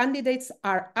chosen candidates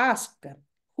are asked,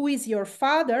 who is your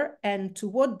father and to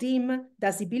what deme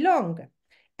does he belong?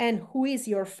 And who is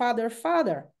your father,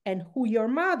 and who your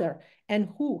mother, and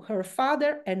who her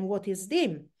father, and what is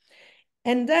deme?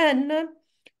 And then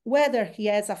whether he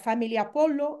has a family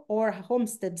Apollo or a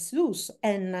homestead Zeus,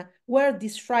 and where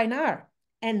these shrines are,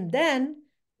 and then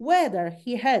whether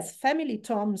he has family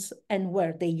tombs and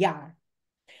where they are.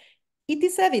 It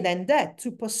is evident that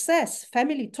to possess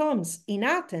family tombs in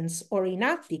Athens or in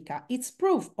Attica, it's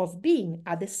proof of being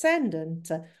a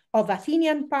descendant of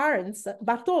Athenian parents,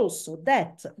 but also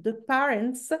that the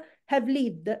parents have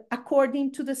lived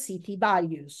according to the city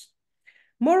values.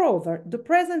 Moreover, the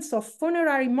presence of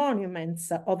funerary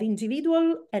monuments of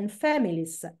individuals and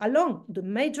families along the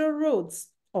major roads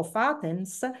of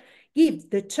Athens gives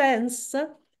the chance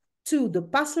to the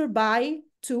passerby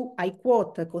to, I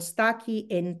quote, Kostaki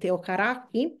and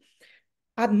Theokaraki,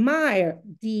 admire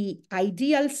the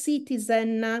ideal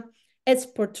citizen as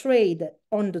portrayed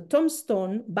on the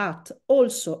tombstone, but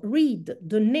also read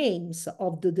the names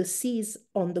of the deceased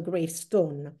on the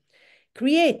gravestone,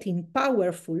 creating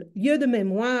powerful lieux de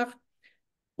mémoire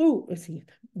through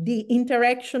the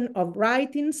interaction of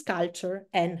writing, sculpture,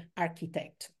 and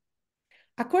architecture.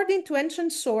 According to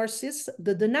ancient sources,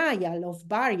 the denial of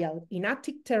burial in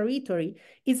Attic territory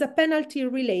is a penalty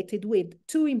related with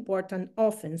two important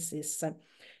offenses: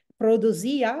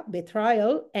 prodosia,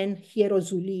 betrayal, and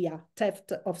hierosulia,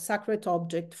 theft of sacred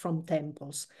objects from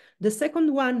temples. The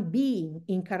second one being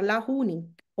in Karlahunic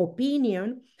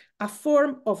opinion, a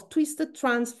form of twisted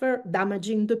transfer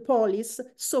damaging the polis,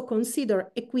 so considered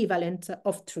equivalent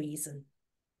of treason.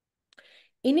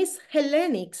 In his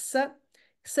Hellenics,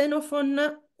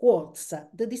 Xenophon quotes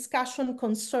the discussion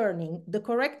concerning the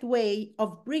correct way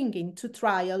of bringing to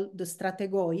trial the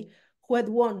strategoi who had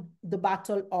won the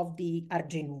battle of the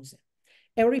Arginuse.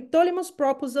 Euryptolemus'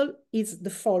 proposal is the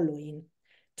following: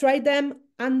 try them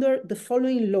under the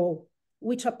following law,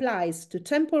 which applies to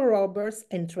temple robbers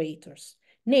and traitors.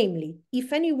 Namely,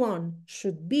 if anyone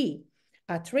should be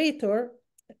a traitor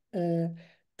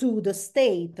to the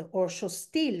state or should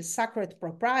steal sacred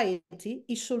propriety,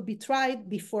 he should be tried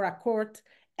before a court,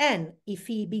 and if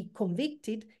he be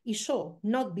convicted, he shall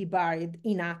not be buried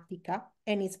in Attica,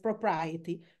 and his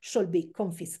propriety shall be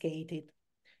confiscated.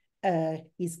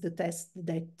 Is the text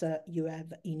that you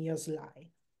have in your slide.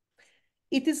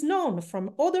 It is known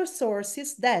from other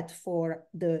sources that for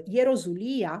the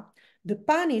Hierosulia, the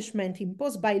punishment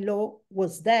imposed by law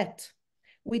was death,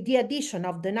 with the addition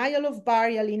of denial of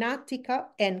burial in Attica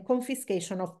and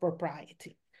confiscation of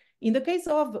propriety. In the case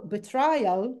of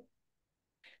betrayal,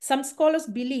 some scholars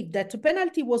believe that the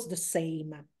penalty was the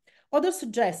same. Others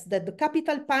suggest that the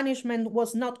capital punishment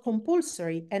was not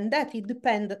compulsory and that it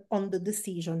depended on the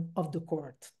decision of the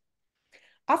court.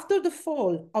 After the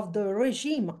fall of the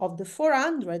regime of the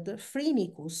 400,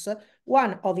 Phrynicus,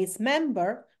 one of its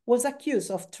members, was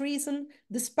accused of treason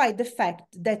despite the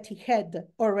fact that he had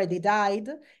already died,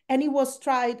 and he was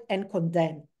tried and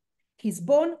condemned. His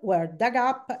bones were dug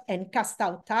up and cast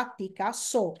out Attica,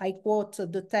 so I quote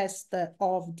the text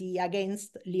of the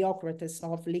Against Leocrates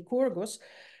of Lycurgus,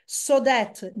 so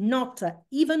that not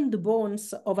even the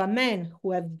bones of a man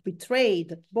who had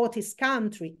betrayed both his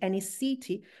country and his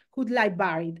city could lie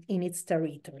buried in its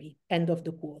territory. End of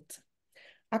the quote.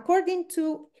 According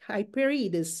to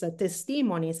Hyperides'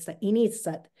 testimonies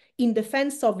in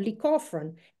defense of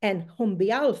Lycophron and on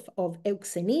behalf of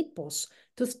Euxenippus,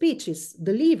 two speeches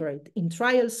delivered in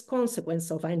trial's consequence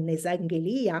of an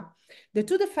Esangelia, the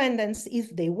two defendants,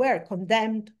 if they were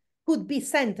condemned, could be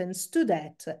sentenced to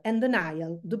death and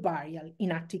denial the burial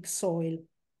in Attic soil.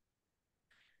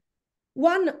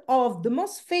 One of the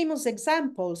most famous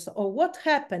examples of what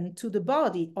happened to the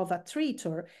body of a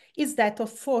traitor is that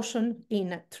of Phocion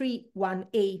in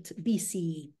 318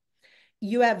 BCE.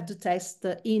 You have the text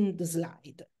in the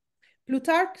slide.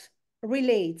 Plutarch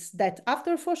relates that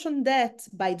after Phocion death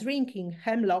by drinking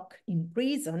hemlock in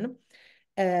prison,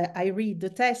 I read the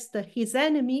text, his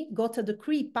enemy got a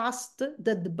decree passed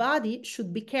that the body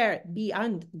should be carried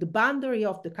beyond the boundary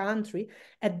of the country,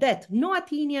 and that no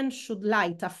Athenian should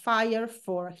light a fire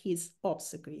for his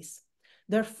obsequies.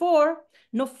 Therefore,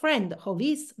 no friend of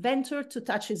his ventured to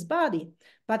touch his body,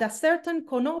 but a certain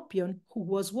Conopion, who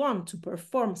was wont to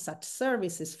perform such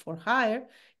services for hire,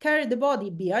 carried the body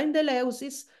behind the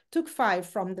Eleusis, took fire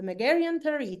from the Megarian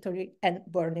territory, and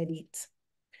burned it.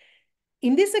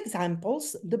 In these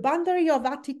examples, the boundary of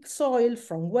Attic soil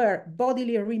from where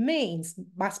bodily remains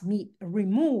must be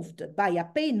removed by a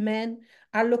paid man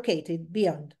are located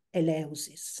beyond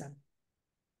Eleusis.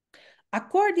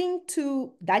 According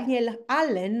to Daniel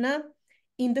Allen,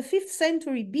 in the 5th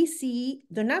century BCE,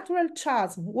 the natural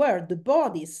chasm where the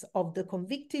bodies of the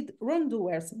convicted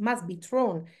wrongdoers must be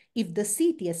thrown if the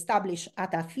city established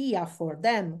Atafia for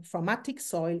them from Attic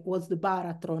soil was the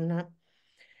Baratron.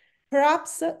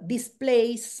 Perhaps this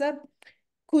place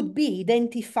could be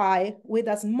identified with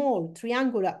a small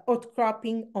triangular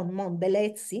outcropping on Mount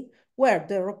Belezzi, where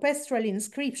the rupestral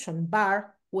inscription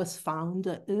bar was found.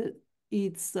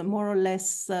 It's more or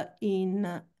less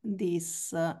in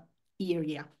this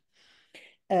area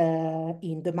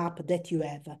in the map that you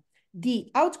have.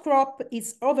 The outcrop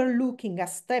is overlooking a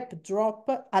step drop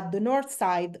at the north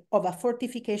side of a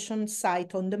fortification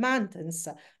site on the mountains,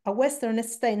 a western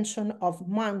extension of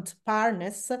Mount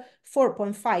Parnes,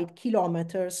 4.5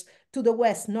 kilometers to the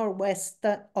west-northwest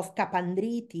of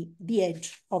Capandriti, the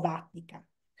edge of Attica.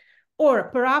 Or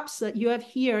perhaps you have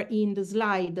here in the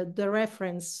slide the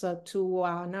reference to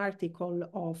an article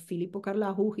of Filippo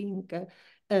Carlahuink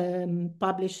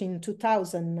published in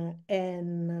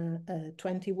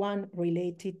 2021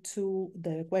 related to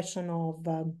the question of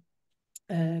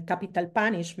capital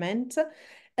punishment.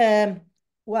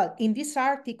 Well, in this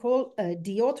article,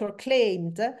 the author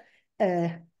claimed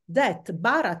that the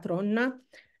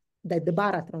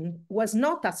Baratron was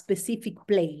not a specific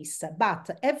place, but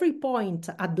every point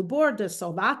at the borders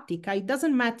of Attica, it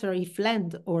doesn't matter if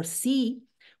land or sea,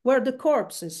 where the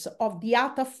corpses of the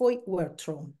Ataphoi were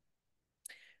thrown.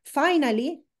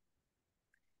 Finally,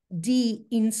 the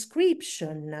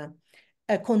inscription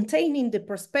containing the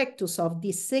prospectus of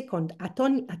the Second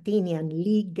Athenian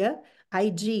League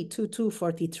IG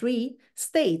 2243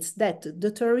 states that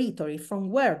the territory from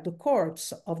where the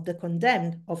corpse of the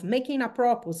condemned of making a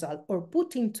proposal or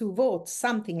putting to vote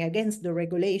something against the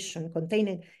regulation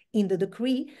contained in the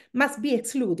decree must be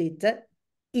excluded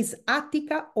is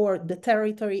Attica or the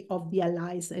territory of the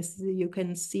allies, as you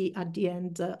can see at the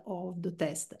end of the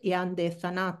text. Eande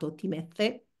thanato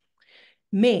timethe,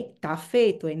 me ta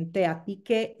feto ente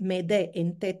Attike, me de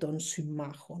enteton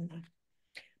symmachon.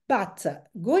 But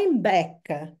going back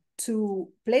to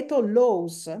Plato's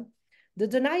laws, the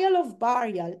denial of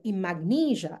burial in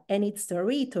Magnesia and its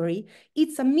territory,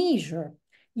 it's a measure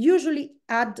usually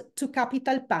add to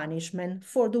capital punishment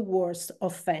for the worst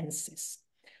offenses.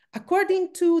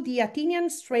 According to the Athenian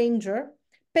stranger,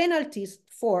 penalties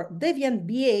for deviant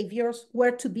behaviors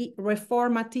were to be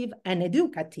reformative and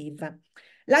educative.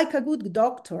 Like a good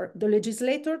doctor, the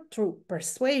legislator, through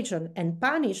persuasion and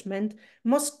punishment,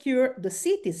 must cure the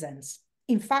citizens.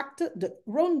 In fact, the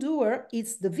wrongdoer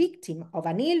is the victim of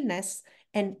an illness,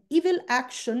 and evil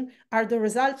action are the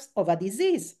results of a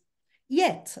disease.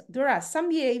 Yet, there are some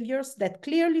behaviors that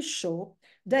clearly show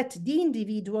that the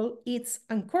individual is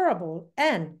incurable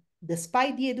and,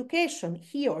 despite the education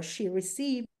he or she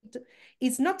received,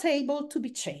 is not able to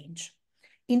be changed.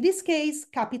 In this case,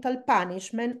 capital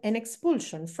punishment and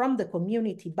expulsion from the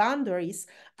community boundaries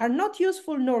are not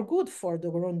useful nor good for the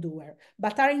wrongdoer,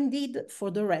 but are indeed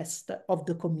for the rest of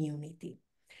the community.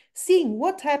 Seeing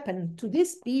what happened to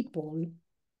these people,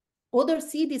 other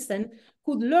citizens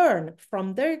could learn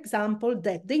from their example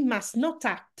that they must not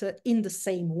act in the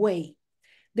same way.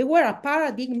 They were a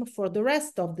paradigm for the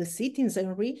rest of the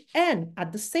citizenry, and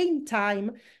at the same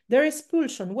time, their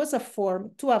expulsion was a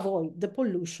form to avoid the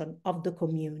pollution of the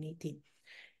community.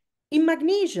 In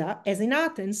Magnesia, as in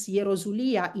Athens,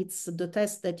 Hierosulia, it's the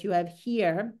test that you have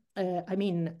here.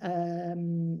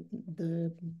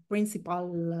 The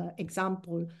principal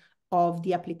example of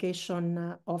the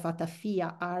application of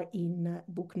ataphia are in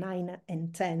book 9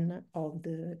 and 10 of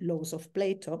the Laws of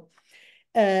Plato.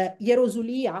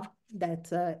 Hierosulia,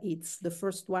 that it's the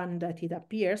first one that it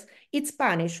appears, it's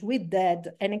punished with death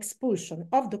and expulsion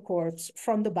of the corpse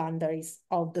from the boundaries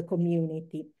of the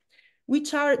community,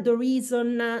 which are the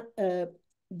reason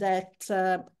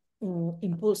that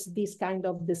impose this kind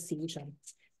of decision.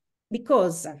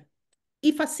 Because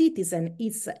if a citizen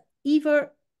is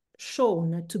ever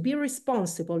shown to be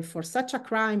responsible for such a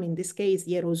crime, in this case,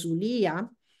 Hierosulia,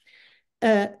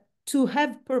 to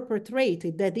have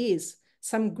perpetrated, that is,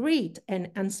 some great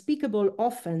and unspeakable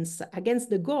offense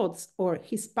against the gods or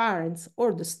his parents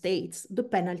or the states, the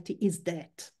penalty is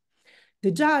death. The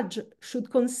judge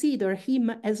should consider him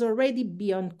as already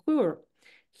beyond cure.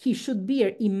 He should bear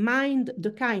in mind the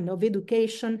kind of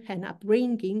education and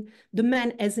upbringing the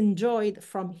man has enjoyed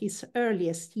from his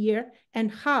earliest year,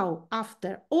 and how,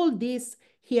 after all this,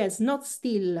 he has not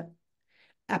still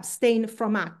abstained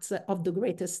from acts of the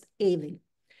greatest evil.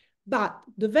 But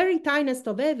the very tiniest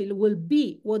of evil will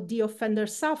be what the offender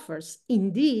suffers.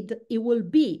 Indeed, it will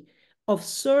be of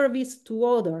service to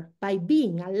others by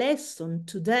being a lesson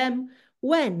to them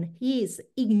when he is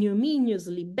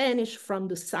ignominiously banished from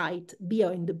the sight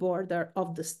beyond the border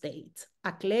of the state.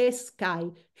 Acles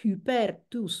kai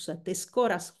hypertus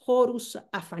tescoras horus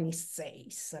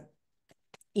aphanisseis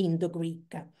in the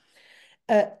Greek.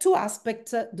 Two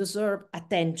aspects deserve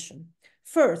attention.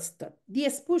 First, the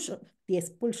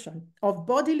expulsion of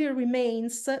bodily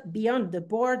remains beyond the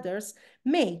borders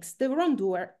makes the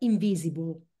wrongdoer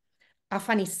invisible.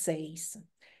 Aphanisseis,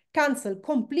 cancel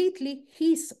completely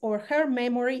his or her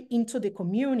memory into the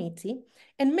community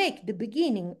and make the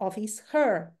beginning of his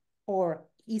or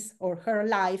her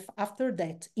life after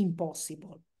death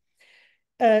impossible.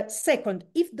 Second,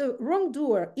 if the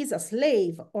wrongdoer is a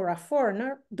slave or a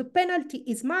foreigner, the penalty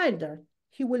is milder.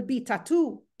 He will be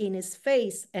tattooed in his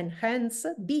face and hands,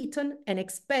 beaten and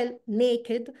expelled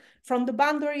naked from the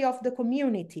boundary of the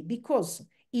community, because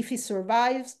if he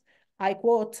survives, I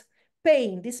quote,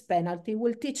 paying this penalty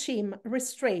will teach him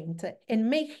restraint and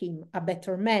make him a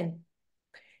better man.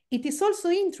 It is also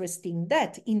interesting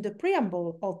that in the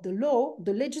preamble of the law,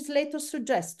 the legislator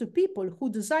suggests to people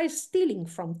who desire stealing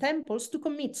from temples to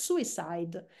commit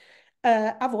suicide,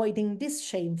 avoiding this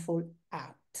shameful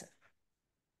act.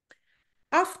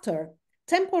 After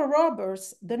temple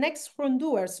robbers, the next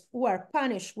wrongdoers who are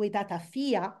punished with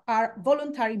ataphia are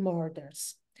voluntary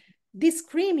murders. These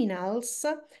criminals,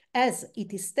 as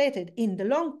it is stated in the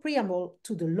long preamble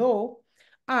to the law,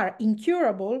 are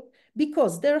incurable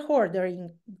because their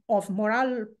ordering of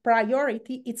moral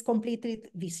priority is completely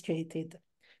vitiated.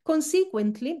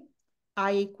 Consequently,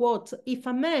 I quote, if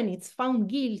a man is found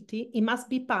guilty, he must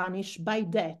be punished by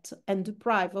death and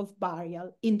deprived of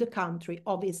burial in the country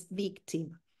of his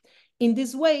victim. In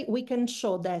this way, we can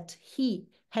show that he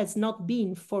has not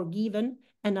been forgiven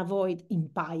and avoid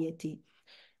impiety.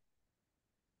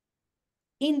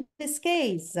 In this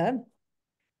case,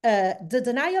 the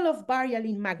denial of burial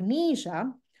in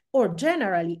Magnesia, or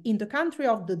generally in the country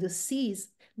of the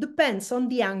deceased, depends on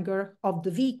the anger of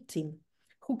the victim,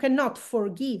 who cannot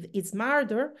forgive his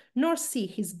murder nor see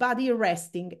his body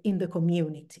resting in the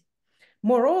community.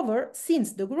 Moreover,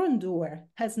 since the wrongdoer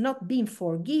has not been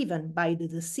forgiven by the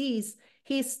deceased,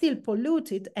 he is still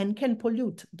polluted and can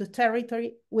pollute the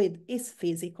territory with his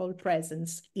physical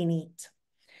presence in it.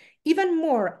 Even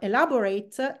more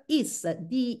elaborate is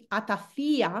the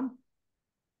ataphia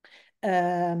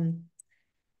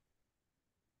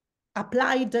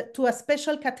applied to a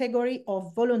special category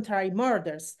of voluntary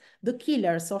murders, the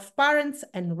killers of parents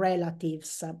and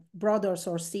relatives, brothers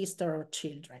or sisters or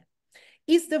children.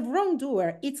 If the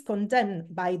wrongdoer is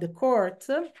condemned by the court,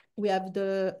 we have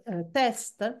the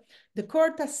test, the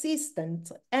court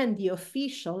assistant and the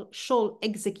official shall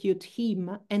execute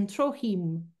him and throw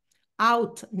him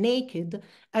out naked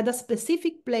at a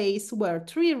specific place where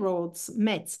 3 roads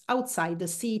met outside the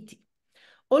city.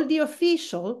 All the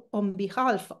official, on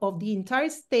behalf of the entire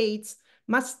states,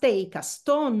 must take a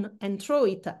stone and throw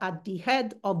it at the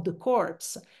head of the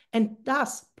corpse, and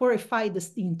thus purify the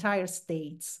entire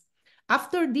states.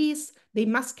 After this, they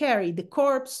must carry the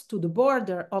corpse to the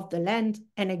border of the land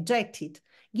and eject it,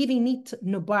 giving it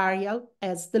no burial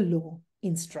as the law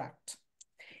instructs.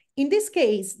 In this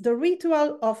case, the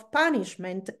ritual of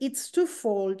punishment is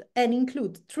twofold and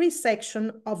includes 3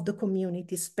 sections of the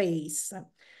community space: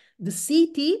 the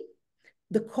city,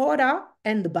 the quota,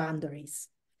 and the boundaries.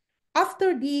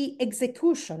 After the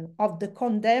execution of the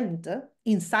condemned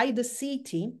inside the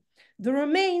city, the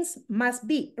remains must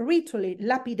be ritually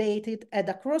lapidated at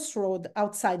a crossroad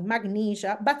outside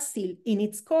Magnesia, but still in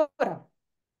its quota.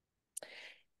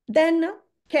 Then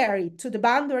carried to the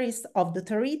boundaries of the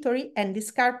territory and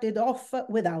discarded off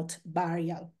without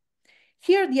burial.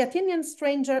 Here, the Athenian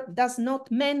stranger does not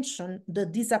mention the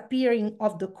disappearing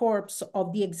of the corpse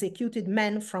of the executed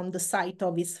man from the sight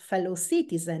of his fellow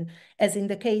citizen, as in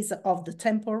the case of the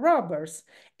temple robbers.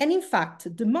 And in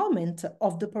fact, the moment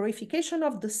of the purification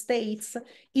of the states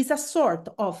is a sort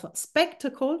of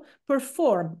spectacle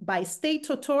performed by state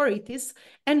authorities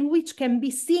and which can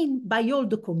be seen by all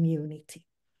the community.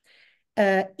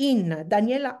 In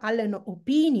Daniela Allen's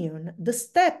opinion, the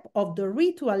step of the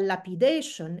ritual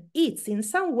lapidation is in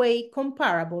some way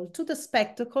comparable to the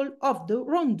spectacle of the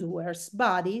wrongdoers'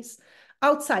 bodies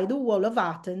outside the wall of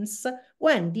Athens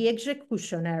when the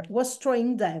executioner was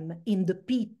throwing them in the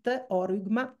pit,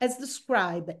 orugma, as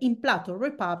described in Plato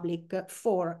Republic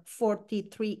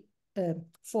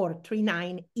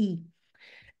 439e.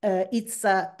 It's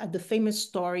the famous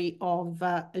story of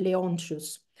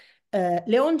Leontius.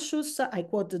 Leontius, I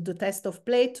quoted the text of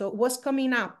Plato, was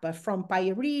coming up from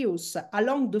Piraeus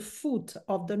along the foot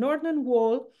of the northern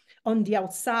wall on the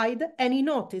outside, and he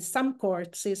noticed some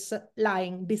corpses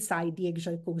lying beside the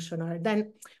executioner.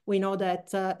 Then we know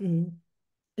that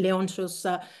Leontius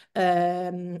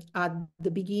at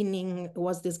the beginning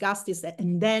was disgusted,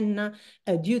 and then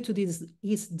due to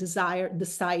his desire,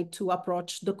 decided to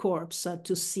approach the corpse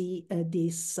to see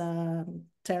this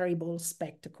terrible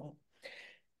spectacle.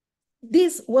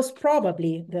 This was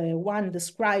probably the one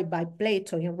described by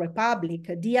Plato in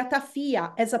Republic, the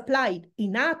ataphia as applied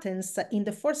in Athens in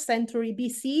the 4th century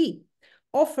BCE,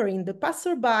 offering the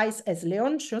passerbys as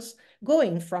Leontius,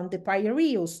 going from the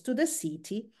Piraeus to the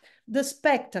city, the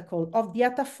spectacle of the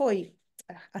ataphoi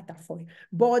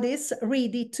bodies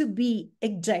ready to be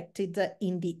ejected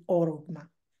in the orugma.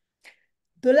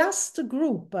 The last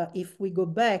group, if we go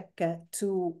back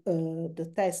to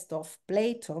the text of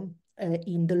Plato,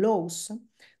 in the laws,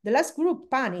 the last group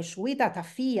punished with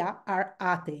ataphia are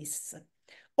atheists.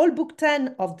 All book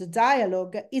 10 of the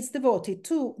dialogue is devoted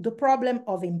to the problem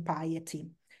of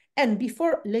impiety. And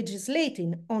before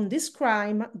legislating on this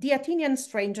crime, the Athenian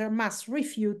stranger must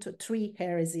refute 3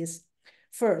 heresies.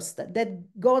 First,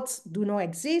 that gods do not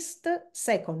exist.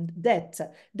 Second, that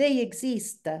they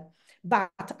exist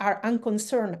but are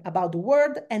unconcerned about the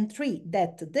world, and 3,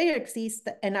 that they exist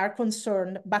and are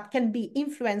concerned but can be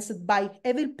influenced by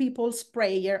evil people's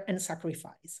prayer and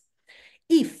sacrifice.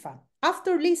 If,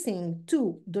 after listening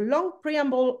to the long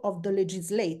preamble of the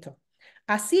legislator,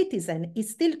 a citizen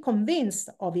is still convinced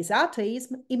of his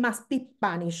atheism, he must be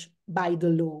punished by the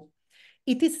law.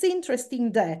 It is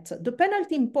interesting that the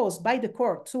penalty imposed by the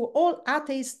court to all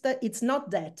atheists, it's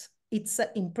not death, it's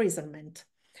imprisonment.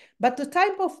 but the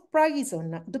type of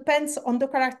prison depends on the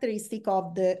characteristic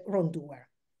of the wrongdoer.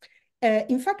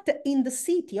 In fact, in the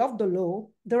city of the law,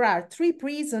 there are 3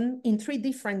 prisons in 3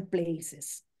 different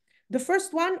places. The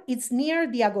first one is near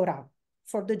the Agora,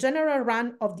 for the general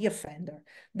run of the offender.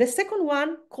 The second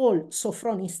one, called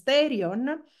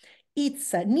Sophronisterion,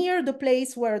 it's near the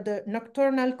place where the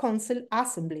nocturnal council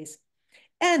assemblies.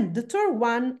 And the third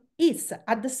one is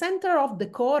at the center of the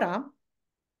Cora,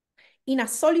 in a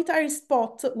solitary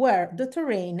spot where the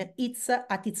terrain is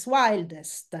at its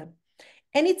wildest.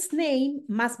 And its name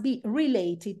must be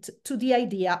related to the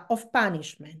idea of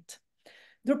punishment.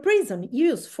 The prison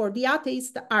used for the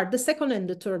atheists are the second and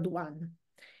the third one.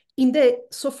 In the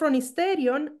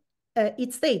Sophronisterion,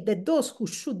 it states that those who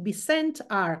should be sent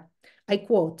are, I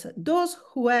quote, those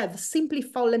who have simply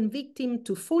fallen victim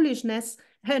to foolishness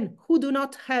and who do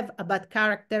not have a bad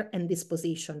character and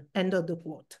disposition, end of the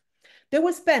quote. They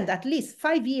will spend at least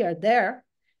 5 years there,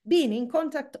 being in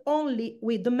contact only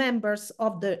with the members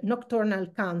of the Nocturnal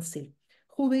Council,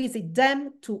 who visit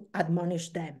them to admonish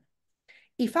them.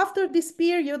 If after this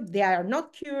period they are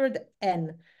not cured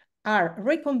and are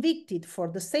reconvicted for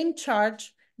the same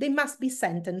charge, they must be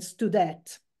sentenced to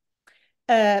death.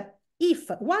 If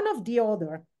one of the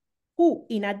other, who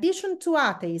in addition to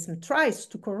atheism tries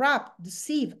to corrupt,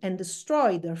 deceive, and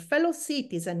destroy their fellow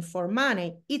citizens for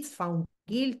money, is found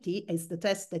guilty, as the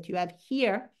test that you have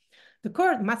here, the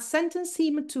court must sentence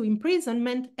him to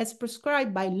imprisonment as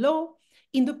prescribed by law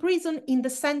in the prison in the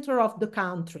center of the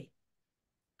country.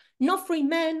 No free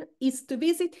man is to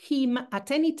visit him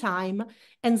at any time,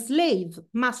 and slave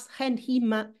must hand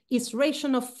him his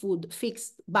ration of food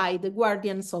fixed by the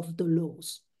guardians of the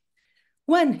laws.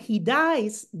 When he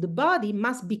dies, the body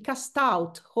must be cast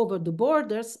out over the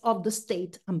borders of the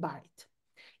state and buried.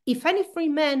 If any free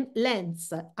man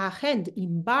lends a hand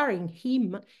in burying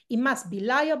him, he must be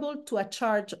liable to a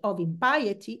charge of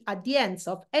impiety at the hands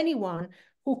of anyone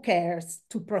who cares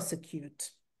to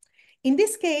prosecute. In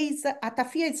this case,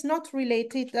 atafia is not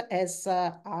related, as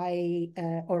I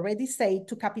already said,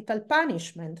 to capital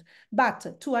punishment,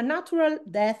 but to a natural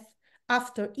death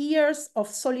after years of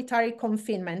solitary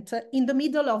confinement in the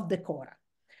middle of the Cora,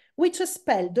 which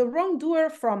expelled the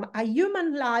wrongdoer from a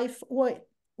human life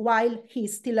while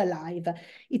he's still alive.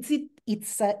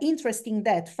 It's interesting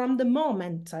that from the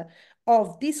moment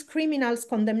of this criminal's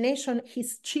condemnation,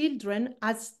 his children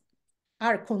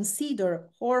are considered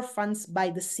orphans by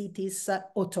the city's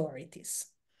authorities.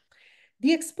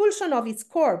 The expulsion of his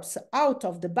corpse out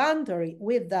of the boundary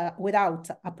without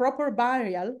a proper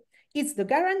burial is the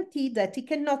guarantee that he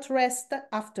cannot rest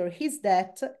after his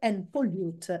death and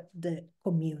pollute the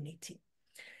community.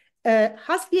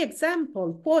 As the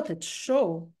example quoted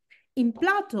show, in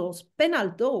Plato's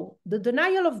penal law, the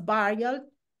denial of burial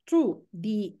through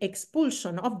the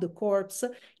expulsion of the corpse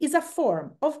is a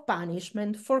form of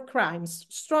punishment for crimes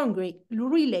strongly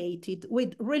related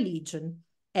with religion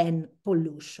and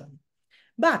pollution.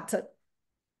 But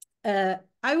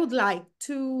I would like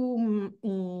to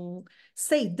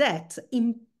say that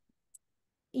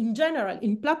in general,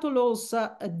 in Plato laws,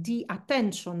 the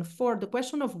attention for the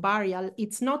question of burial,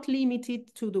 it's not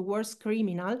limited to the worst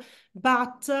criminal,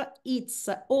 but it's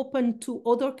open to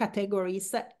other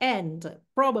categories, and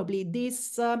probably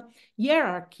this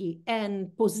hierarchy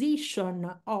and position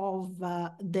of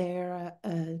their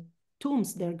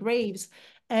tombs, their graves,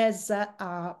 as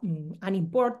an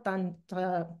important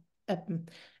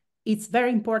it's very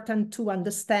important to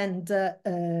understand the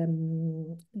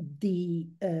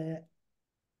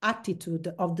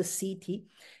attitude of the city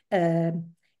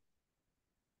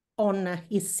on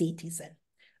its citizen.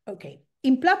 Okay.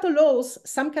 In Plato laws,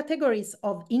 some categories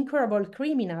of incurable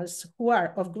criminals who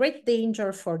are of great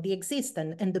danger for the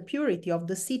existence and the purity of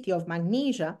the city of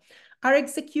Magnesia are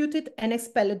executed and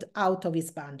expelled out of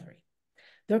its boundary.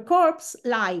 Their corpses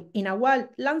lie in a wild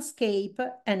landscape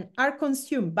and are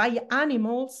consumed by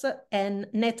animals and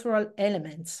natural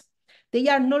elements. They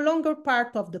are no longer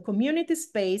part of the community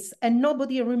space and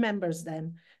nobody remembers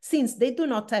them, since they do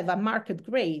not have a marked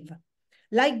grave.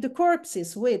 Like the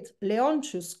corpses which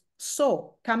Leontius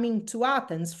saw coming to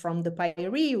Athens from the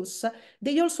Piraeus,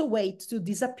 they also wait to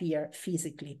disappear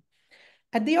physically.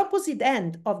 At the opposite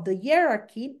end of the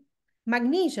hierarchy,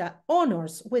 Magnesia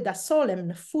honors with a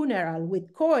solemn funeral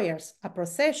with choirs, a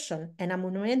procession, and a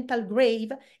monumental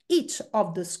grave each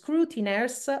of the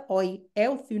scrutineers, oi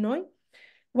euthynoi,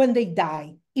 when they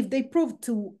die, if they prove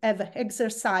to have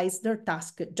exercised their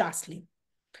task justly.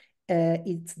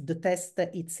 It's the test,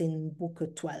 it's in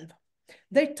book 12.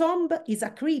 Their tomb is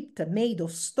a crypt made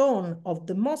of stone of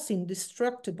the most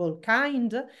indestructible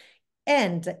kind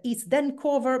and is then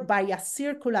covered by a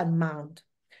circular mound.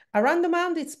 Around the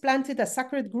mound is planted a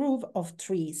sacred grove of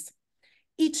trees.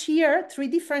 Each year, 3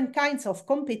 different kinds of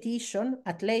competition,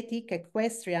 athletic,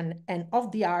 equestrian, and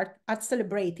of the art, are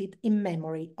celebrated in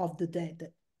memory of the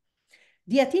dead.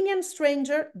 The Athenian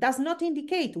stranger does not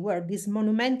indicate where this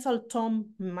monumental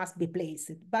tomb must be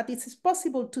placed, but it is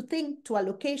possible to think to a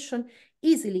location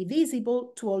easily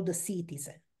visible to all the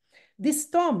citizens. This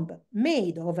tomb,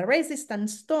 made of a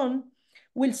resistant stone,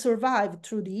 will survive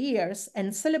through the years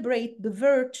and celebrate the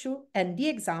virtue and the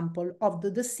example of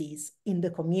the deceased in the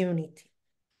community.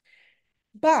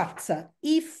 But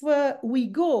if we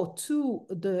go to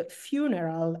the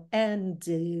funeral and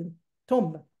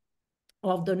tomb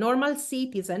of the normal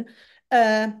citizen,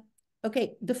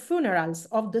 okay, the funerals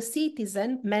of the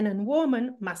citizen, men and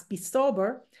women, must be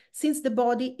sober, since the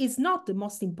body is not the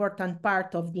most important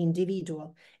part of the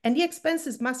individual, and the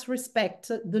expenses must respect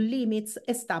the limits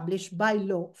established by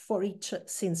law for each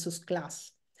census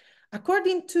class.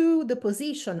 According to the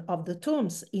position of the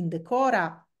tombs in the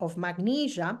Cora of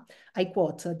Magnesia, I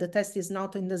quote, the text is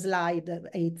not in the slide,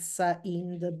 it's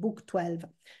in the book 12.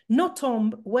 No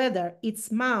tomb, whether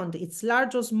its mound, it's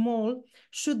large or small,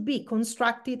 should be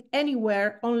constructed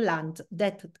anywhere on land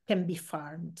that can be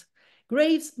farmed.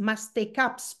 Graves must take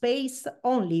up space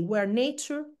only where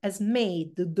nature has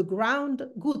made the ground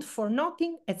good for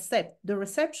nothing except the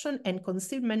reception and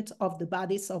concealment of the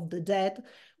bodies of the dead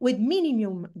with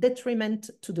minimum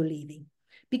detriment to the living.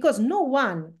 Because no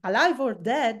one, alive or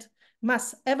dead,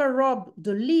 must ever rob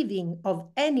the living of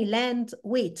any land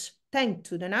which, thanks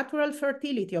to the natural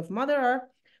fertility of Mother Earth,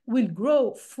 will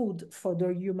grow food for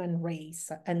the human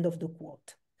race. End of the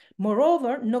quote.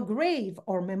 Moreover, no grave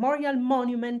or memorial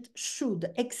monument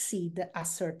should exceed a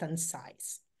certain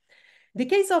size. The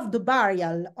case of the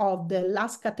burial of the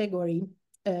last category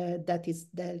that is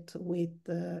dealt with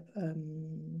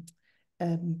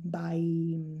by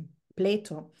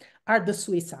Plato are the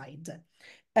suicide.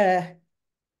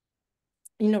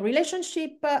 In a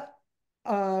relationship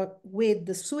with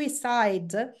the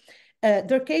suicide,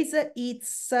 their case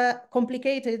it's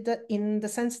complicated in the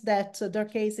sense that their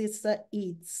case is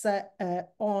it's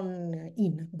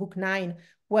in book 9,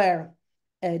 where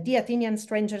the Athenian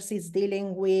strangers is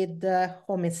dealing with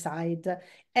homicide,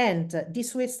 and the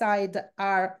suicide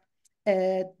are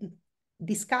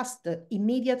discussed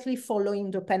immediately following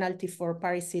the penalty for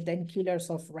parricide and killers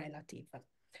of relative.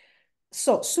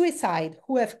 So suicide,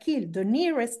 who have killed the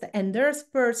nearest and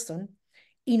dearest person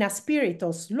in a spirit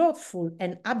of slothful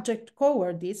and abject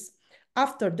cowardice,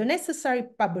 after the necessary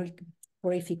public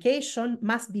purification,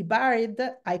 must be buried,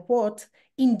 I quote,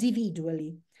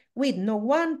 individually, with no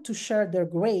one to share their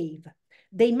grave.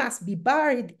 They must be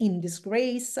buried in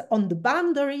disgrace on the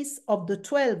boundaries of the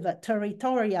 12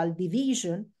 territorial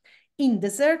divisions in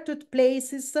deserted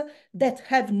places that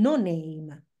have no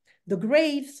name. The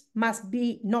graves must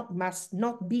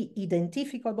not be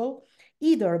identifiable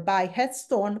either by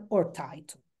headstone or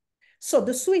title. So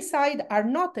the suicide are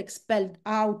not expelled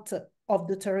out of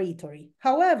the territory.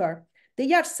 However,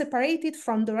 they are separated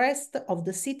from the rest of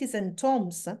the citizen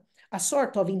tombs, a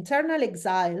sort of internal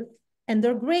exile, and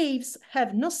their graves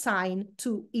have no sign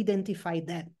to identify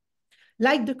them.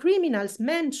 Like the criminals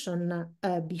mentioned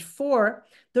before,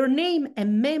 their name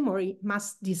and memory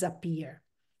must disappear.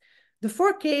 The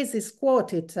 4 cases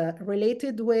quoted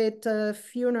related with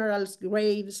funerals,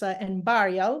 graves, and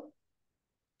burial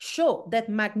show that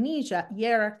the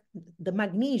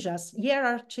Magnesia's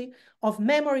hierarchy of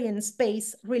memory and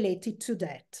space related to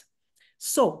that.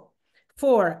 So,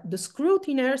 for the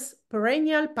scrutiners,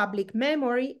 perennial public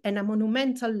memory and a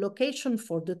monumental location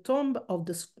for the tomb of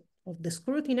the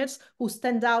scrutiners who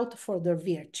stand out for their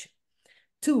virtue.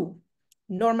 2,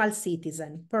 normal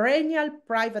citizen, perennial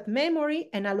private memory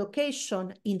and a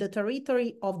location in the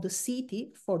territory of the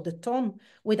city for the tomb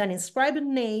with an inscribed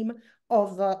name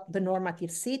of the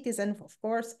normative citizen, of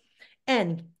course.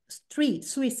 And 3,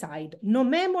 suicide, no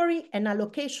memory and a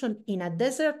location in a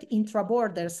desert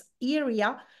intra-borders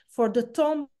area for the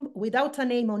tomb without a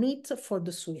name on it for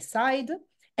the suicide.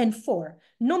 And 4,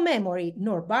 no memory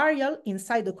nor burial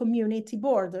inside the community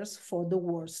borders for the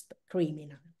worst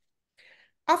criminal.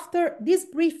 After this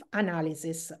brief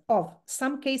analysis of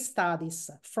some case studies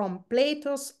from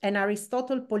Plato's and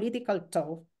Aristotle's political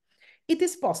thought, it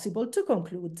is possible to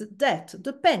conclude that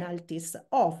the penalties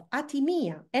of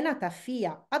athymia and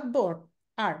ataphia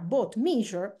are both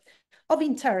measures of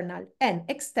internal and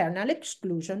external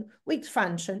exclusion which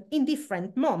function in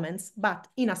different moments but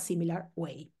in a similar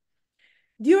way.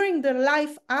 During their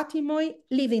life, athymoi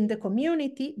live in the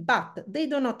community, but they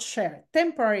do not share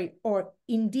temporarily or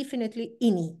indefinitely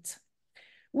in it.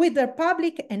 With their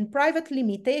public and private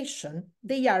limitation,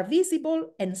 they are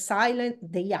visible and silent.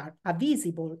 They are a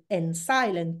visible and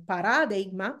silent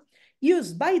paradigm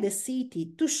used by the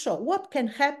city to show what can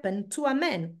happen to a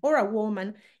man or a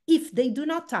woman if they do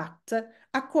not act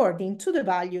according to the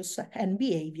values and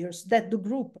behaviors that the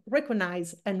group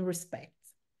recognize and respect.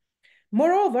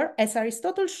 Moreover, as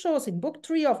Aristotle shows in Book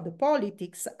 3 of the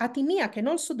Politics, atimia can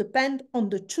also depend on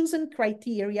the chosen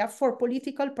criteria for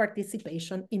political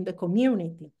participation in the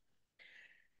community.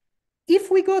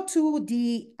 If we go to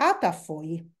the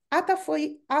ataphoi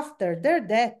after their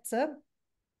death,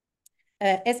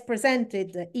 as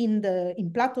presented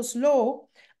in Plato's law,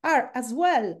 are as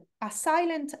well a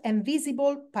silent and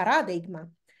visible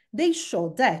paradigm. They show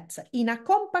that in a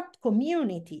compact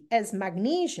community as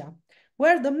Magnesia,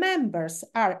 where the members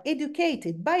are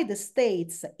educated by the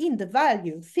states in the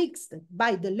value fixed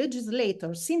by the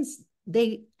legislator since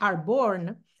they are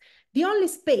born, the only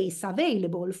space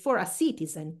available for a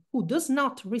citizen who does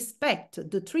not respect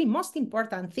the three most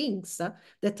important things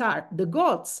that are the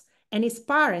gods and his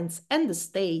parents and the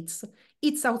states,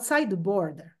 it's outside the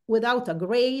border, without a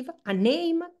grave, a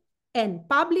name, and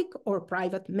public or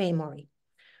private memory.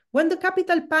 When the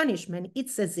capital punishment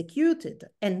is executed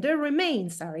and their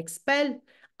remains are expelled,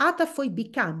 ataphoi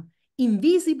become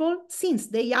invisible since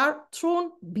they are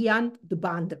thrown beyond the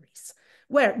boundaries,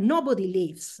 where nobody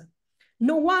lives.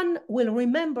 No one will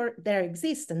remember their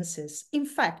existences. In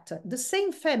fact, the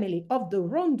same family of the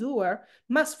wrongdoer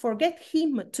must forget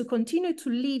him to continue to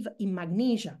live in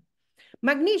Magnesia.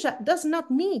 Magnesia does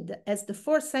not need, as the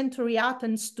 4th century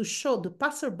Athens, to show the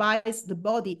passerbys the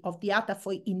body of the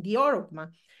ataphoi in the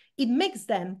orogma. It makes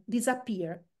them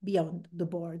disappear beyond the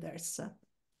borders.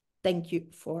 Thank you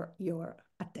for your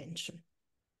attention.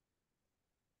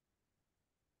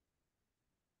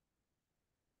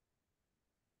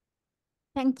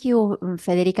 Thank you,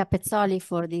 Federica Pezzoli,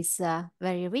 for this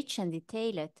very rich and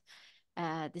detailed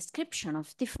description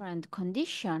of different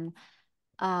conditions.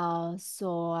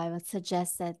 So I would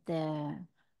suggest that the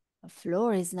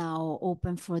floor is now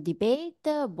open for debate,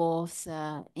 both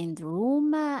in the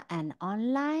room and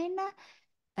online.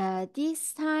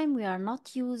 This time we are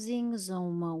not using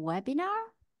Zoom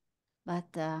webinar,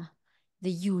 but the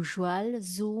usual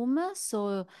Zoom.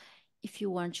 So if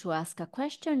you want to ask a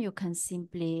question, you can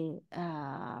simply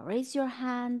raise your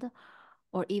hand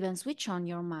or even switch on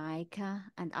your mic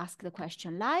and ask the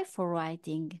question live or write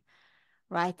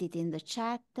it in the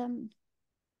chat.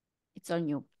 It's on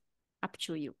you, up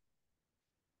to you.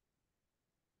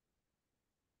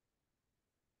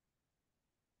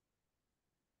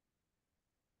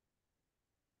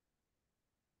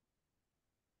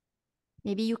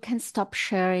 Maybe you can stop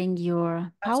sharing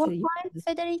your PowerPoint,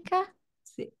 Federica?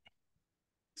 Sì.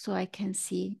 So I can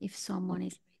see if someone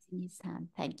is raising his hand.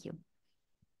 Thank you.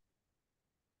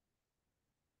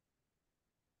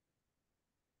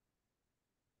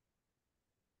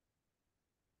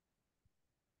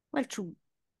 Well, to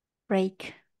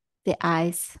break the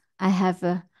ice, I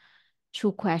have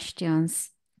two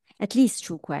questions, at least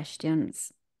two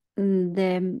questions.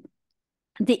 The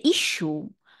issue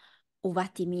of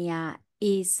atimia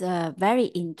is very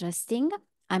interesting.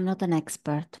 I'm not an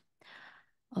expert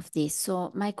of this.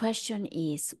 So my question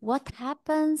is, what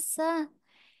happens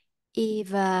if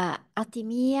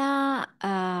atimia,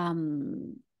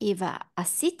 if a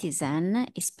citizen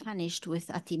is punished with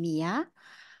atimia,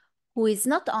 who is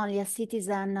not only a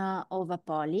citizen of a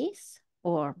polis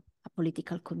or a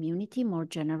political community more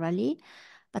generally,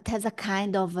 but has a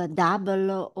kind of a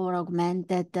double or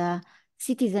augmented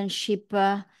citizenship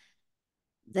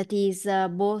that is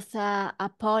both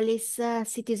a polis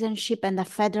citizenship and a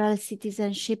federal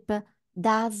citizenship.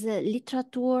 Does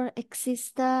literature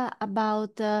exist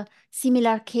about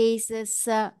similar cases?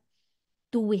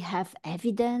 Do we have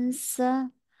evidence?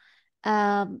 Okay.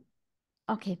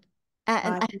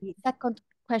 And I have a second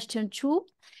question too.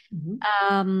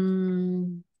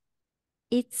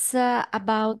 It's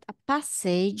about a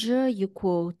passage you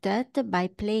quoted by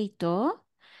Plato,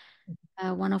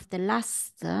 one of the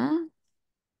last.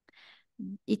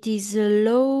 It is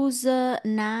Laws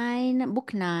 9,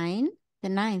 book 9, the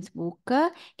ninth book,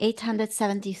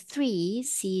 873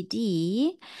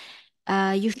 CD.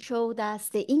 You showed us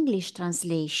the English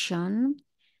translation,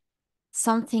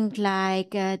 something like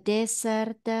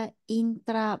desert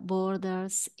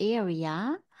intra-borders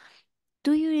area.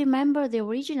 Do you remember the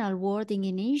original wording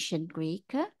in ancient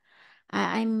Greek?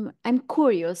 I'm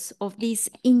curious of this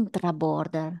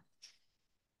intra-border.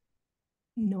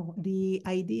 No, the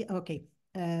idea, okay.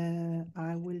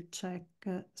 I will check.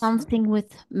 Something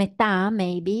with meta,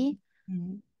 maybe?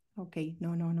 Okay,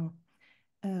 no.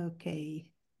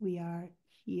 Okay, we are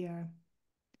here.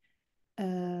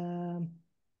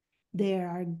 they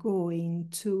are going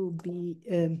to be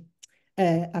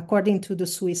according to the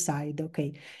suicide.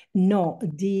 Okay, no,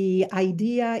 the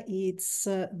idea is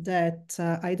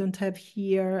that I don't have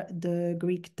here the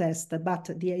Greek test, but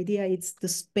the idea is the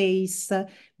space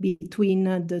between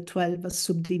the 12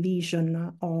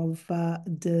 subdivision of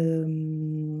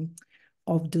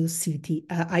the city.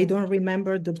 I don't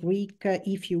remember the Greek.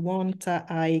 If you want,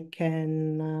 I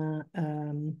can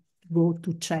go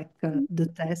to check the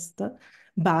test.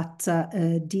 But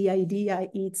the idea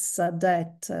is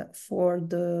that for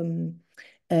the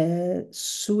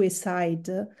suicide,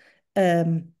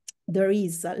 there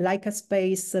is like a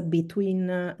space between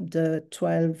the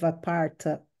 12 part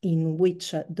in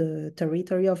which the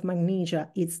territory of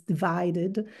Magnesia is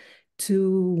divided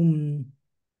to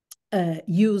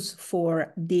use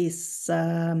for this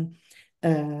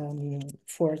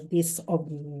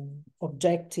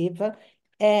objective,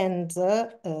 and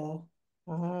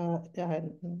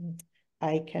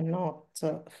I cannot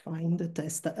find the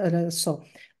test. So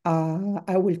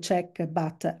I will check,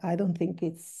 but I don't think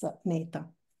it's meta.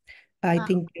 I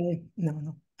think,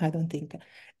 no, I don't think.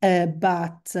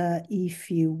 But if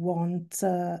you want,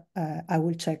 I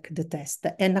will check the test.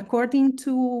 And according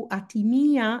to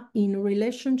Atimia, in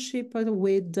relationship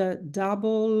with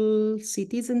double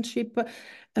citizenship,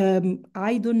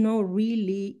 I don't know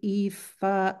really if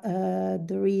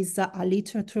there is a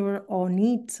literature on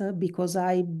it, because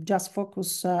I just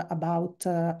focus about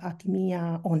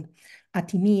Atimia on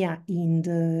Atimia in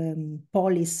the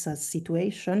polis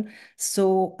situation.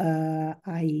 So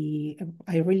I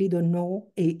really don't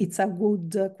know. It's a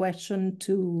good question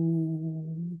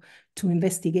to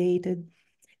investigate it,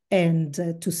 and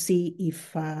to see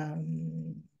if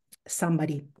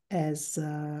somebody has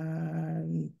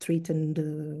treated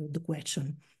the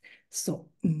question. So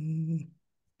in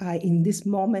this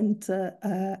moment,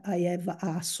 I have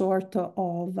a sort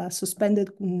of a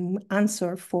suspended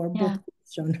answer for both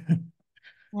questions.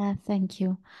 Yeah, thank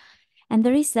you. And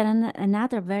there is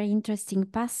another very interesting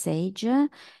passage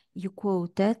you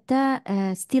quoted,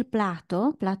 still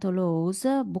Plato Laws,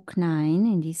 book 9,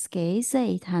 in this case,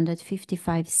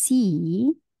 855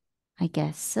 CE, I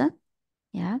guess.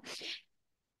 Yeah.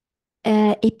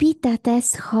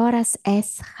 Epitates horas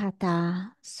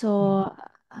eschata. So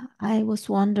I was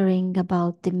wondering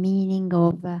about the meaning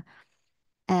of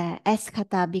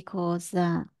eschata, because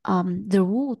the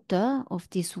root of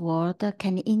this word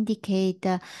can indicate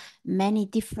many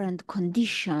different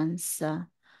conditions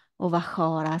of a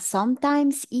hora,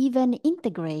 sometimes even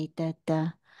integrated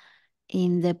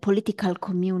in the political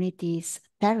community's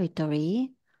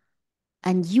territory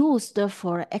and used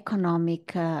for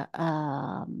economic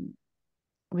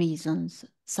reasons,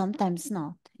 sometimes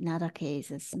not, in other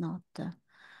cases not.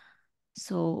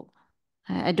 So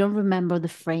I don't remember the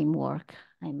framework,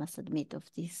 I must admit, of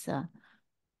this.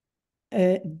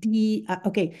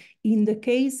 Okay, in the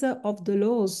case of the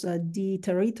laws, the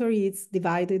territory is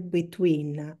divided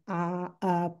between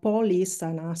polis,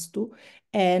 an astu,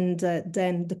 and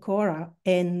then the Cora.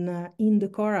 And in the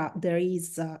Cora, there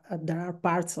are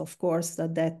parts, of course,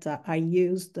 that are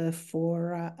used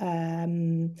for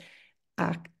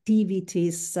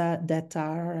activities that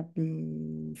are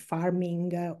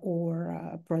farming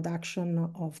or production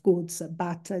of goods.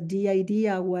 But the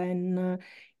idea when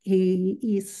he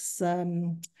is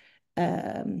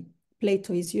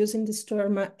Plato is using this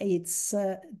term, it's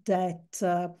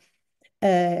that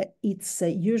it's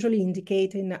usually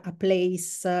indicating a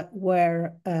place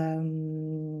where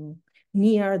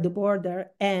near the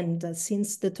border, and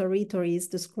since the territory is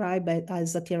described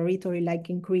as a territory like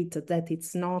in Crete, that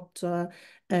it's not a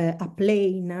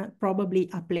plain, probably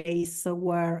a place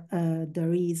where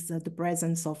there is the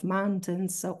presence of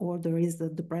mountains, or there is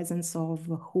the presence of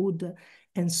wood,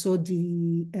 and so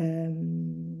the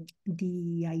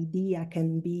idea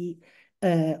can be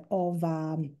of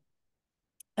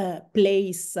a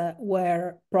place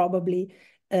where probably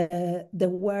there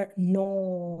were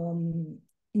no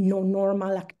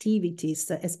normal activities,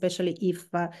 especially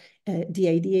if the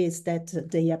idea is that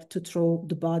they have to throw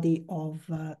the body of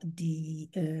the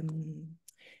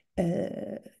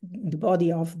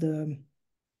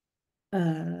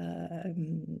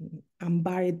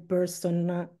unburied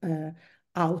person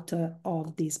out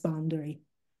of this boundary.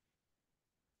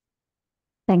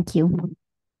 Thank you.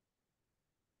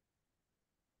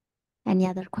 Any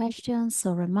other questions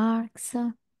or remarks?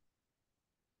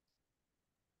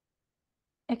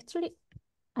 Actually,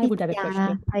 I would have a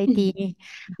question. Heidi,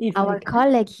 our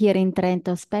colleague here in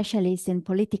Trento, specialist in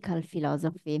political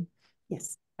philosophy.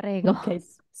 Yes. Prego. Okay,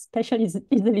 special is a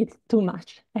little too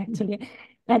much, actually.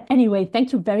 But anyway,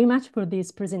 thank you very much for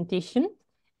this presentation.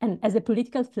 And as a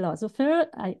political philosopher,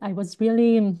 I was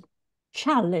really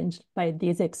challenged by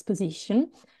this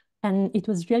exposition, and it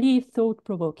was really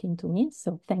thought-provoking to me,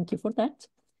 so thank you for that.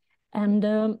 And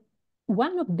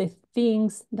one of the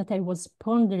things that I was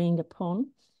pondering upon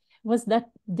was that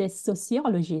the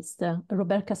sociologist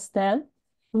Robert Castel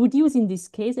would use in this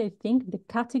case, I think, the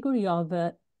category of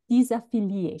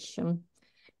disaffiliation.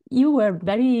 You were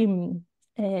very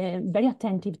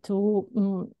attentive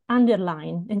to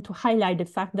underline and to highlight the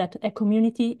fact that a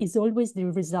community is always the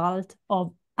result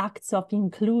of acts of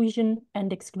inclusion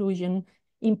and exclusion,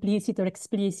 implicit or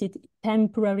explicit,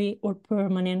 temporary or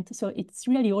permanent. So it's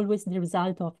really always the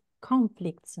result of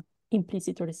conflicts,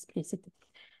 implicit or explicit.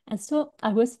 And so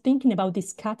I was thinking about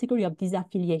this category of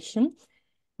disaffiliation,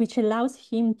 which allows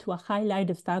him to highlight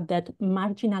the fact that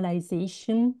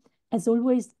marginalization has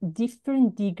always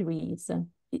different degrees.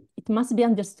 It must be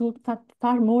understood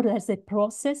far more as a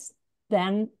process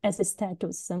than as a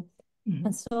status. Mm-hmm.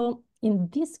 And so in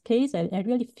this case, I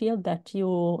really feel that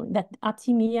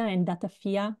atimia and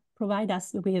dataphia provide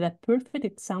us with a perfect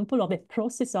example of a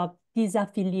process of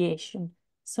disaffiliation.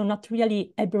 So not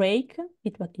really a break,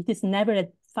 it is never a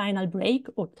final break,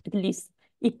 or at least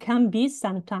it can be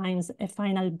sometimes a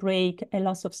final break, a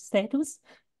loss of status,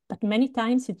 but many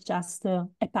times it's just a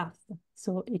path.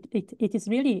 So it is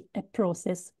really a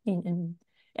process,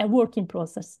 a working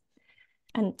process.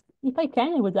 And if I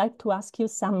can, I would like to ask you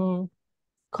some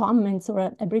comments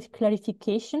or a brief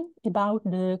clarification about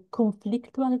the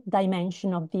conflictual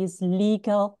dimension of this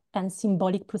legal and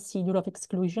symbolic procedure of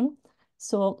exclusion.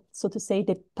 So to say,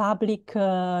 the public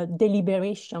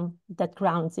deliberation that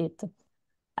grounds it.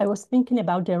 I was thinking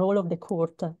about the role of the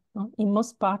court. In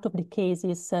most part of the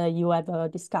cases you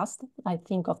have discussed, I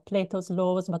think of Plato's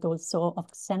laws, but also of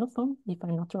Xenophon, if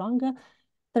I'm not wrong,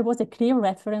 there was a clear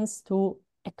reference to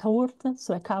a court,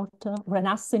 so a court or an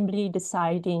assembly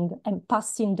deciding and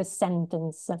passing the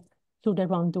sentence to the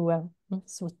wrongdoer,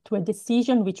 so to a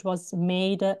decision which was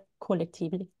made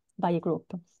collectively by a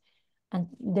group. And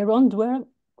the wrongdoer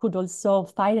could also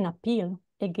file an appeal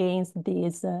against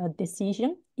this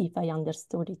decision, if I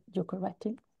understood you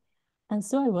correctly. And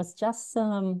so I was just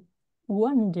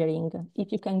wondering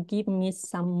if you can give me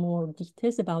some more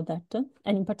details about that.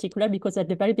 And in particular, because at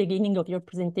the very beginning of your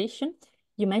presentation,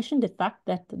 you mentioned the fact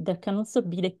that there can also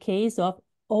be the case of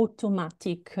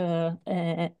automatic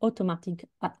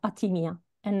atimia,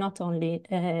 and not only,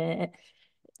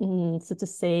 so to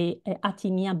say,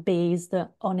 atimia based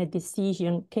on a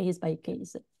decision case by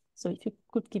case. So if you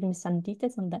could give me some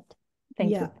details on that.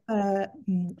 Thank you.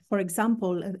 For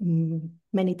example,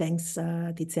 many thanks,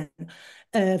 Tiziana.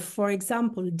 For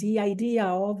example, the idea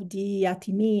of the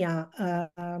atimia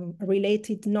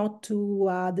related not to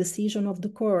a decision of the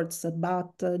courts,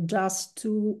 but just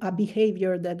to a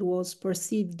behavior that was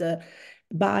perceived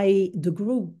by the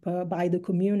group, by the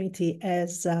community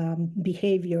as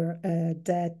behavior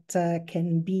that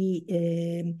can be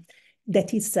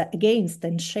that is against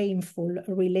and shameful,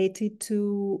 related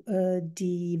to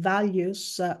the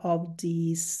values of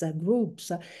these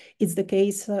groups. It's the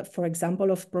case, for example,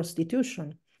 of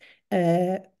prostitution.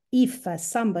 If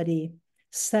somebody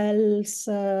sells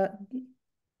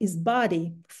his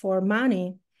body for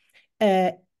money,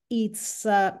 it's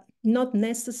not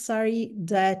necessary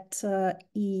that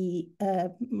he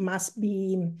must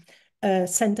be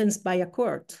sentenced by a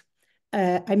court.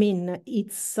 I mean,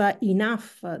 it's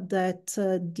enough that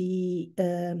the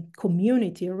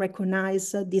community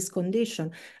recognize this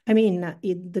condition. I mean,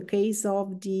 in the case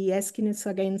of the Aeschines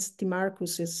against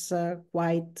Timarchus is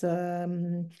quite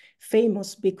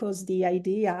famous, because the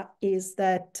idea is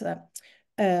that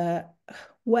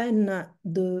when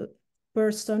the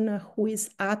person who is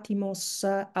atimos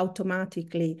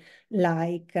automatically,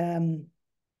 like a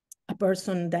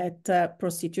person that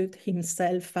prostitutes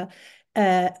himself,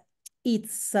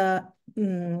 it's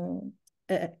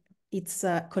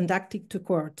conducted to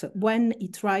court when he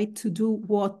tried to do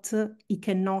what he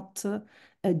cannot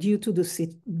due to the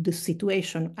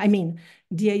situation. I mean,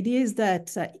 the idea is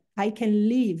that I can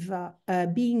live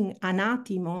being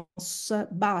anatimos,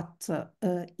 but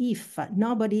if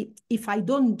I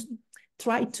don't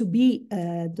try to be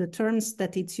the terms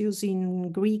that it's used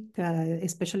in Greek,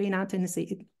 especially in Athens,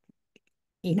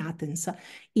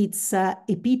 it's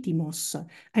epitimos.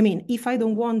 I mean, if I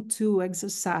don't want to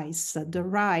exercise the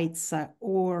rights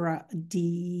or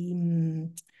the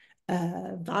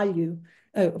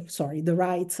the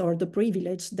rights or the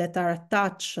privilege that are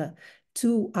attached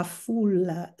to a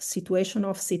full situation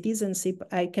of citizenship,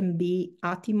 I can be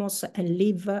atimos and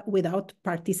live without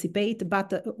participate,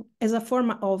 but as a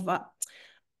form of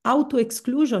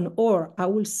auto-exclusion, or I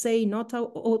will say not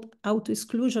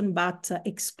auto-exclusion, but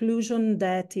exclusion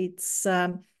that it's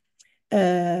the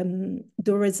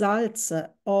results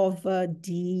of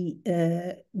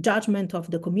the judgment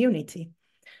of the community.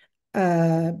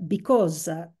 Because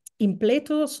in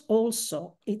Plato's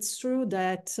also, it's true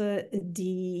that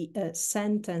the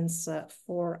sentence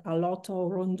for a lot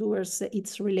of wrongdoers,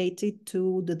 it's related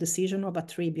to the decision of a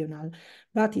tribunal.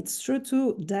 But it's true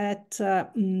too that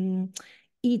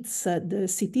it's the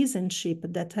citizenship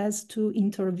that has to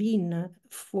intervene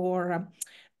for,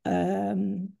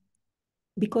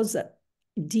 because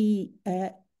the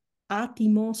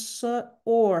atimos,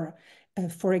 or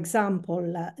for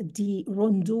example, the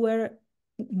wrongdoer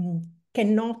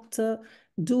cannot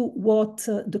do what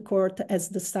the court has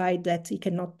decided that he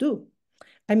cannot do.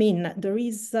 I mean, there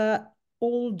is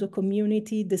all the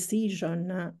community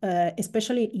decision,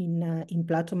 especially in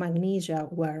Plato Magnesia,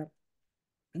 where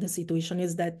the situation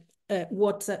is that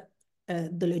what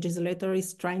the legislator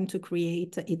is trying to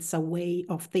create, it's a way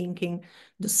of thinking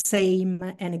the same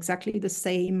and exactly the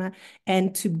same,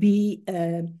 and to be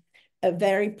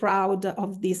very proud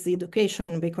of this education,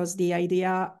 because the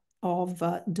idea of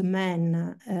the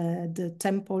man, the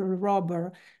temple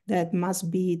robber that must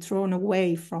be thrown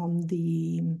away from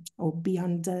the, or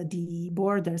beyond the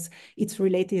borders, it's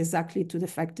related exactly to the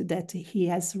fact that he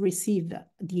has received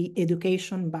the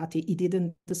education, but he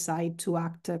didn't decide to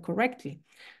act correctly.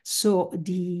 So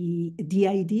the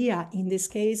idea in this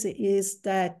case is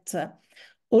that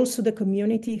also the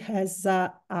community has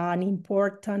an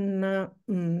important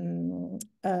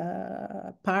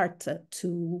part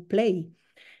to play.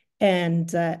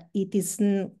 And it is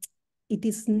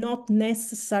not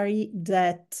necessary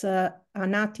that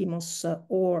anatimos,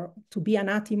 or to be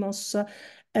anatimos,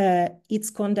 it's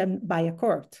condemned by a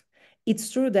court.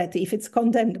 It's true that if it's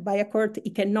condemned by a court,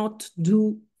 it cannot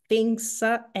do things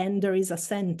and there is a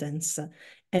sentence.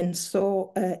 And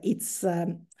so it's,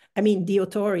 I mean, the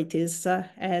authorities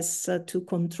has to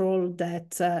control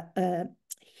that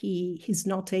he's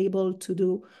not able to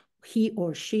do, he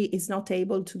or she is not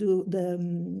able to do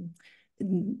the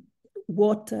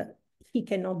what he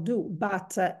cannot do.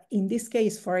 But in this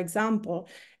case, for example,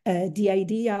 the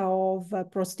idea of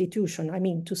prostitution, I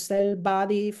mean, to sell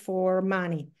body for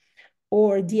money,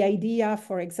 or the idea,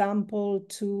 for example,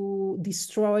 to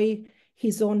destroy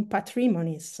his own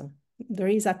patrimonies. There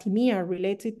is atimia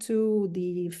related to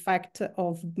the fact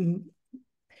of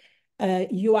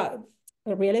you are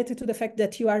related to the fact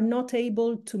that you are not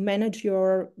able to manage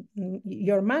your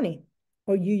money,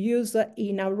 or you use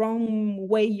in a wrong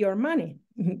way your money.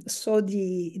 So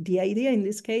the idea in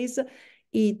this case,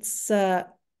 it's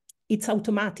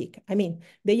automatic. I mean,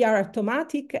 they are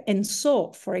automatic. And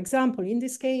so, for example, in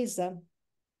this case,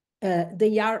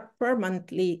 they are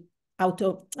permanently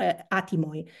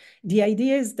atimoi. The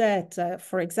idea is that,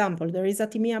 for example, there is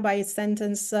atimia by a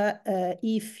sentence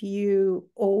if you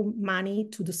owe money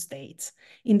to the state.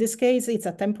 In this case, it's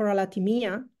a temporal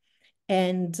atimia,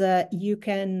 and you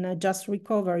can just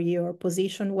recover your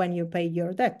position when you pay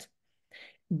your debt.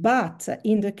 But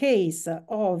in the case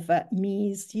of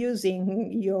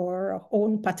misusing your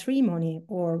own patrimony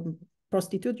or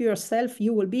prostitute yourself,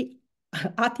 you will be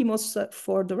atimos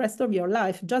for the rest of your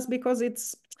life, just because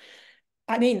it's,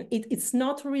 I mean, it's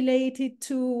not related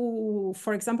to,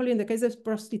 for example, in the case of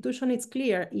prostitution, it's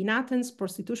clear. In Athens,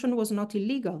 prostitution was not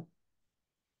illegal.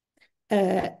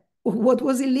 What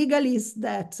was illegal is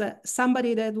that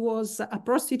somebody that was a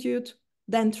prostitute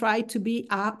then tried to be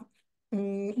a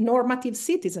normative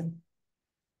citizen.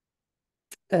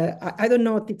 I don't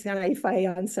know, Tiziana, if I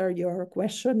answer your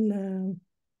question.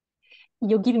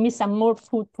 You give me some more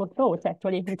food for thought,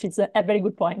 actually, which is a very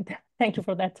good point. Thank you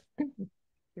for that.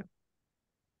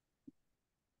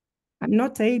 I'm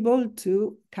not able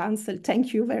to cancel.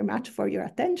 Thank you very much for your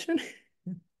attention.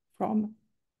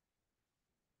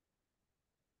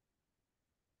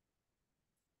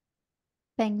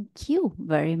 Thank you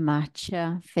very much,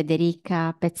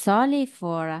 Federica Pezzoli,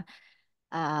 for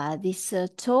this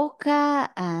talk,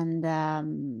 and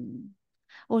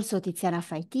also Tiziana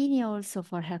Faitini also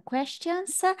for her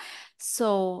questions.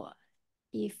 So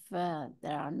if there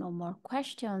are no more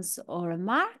questions or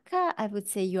remarks, I would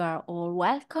say you are all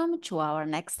welcome to our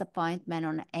next appointment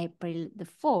on April the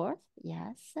 4th.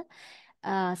 Yes.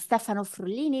 Stefano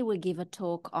Frullini will give a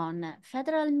talk on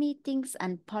federal meetings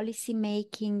and policy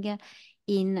making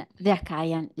in the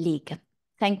Achaean League.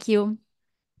 Thank you.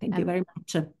 Thank you very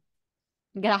much.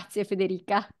 Grazie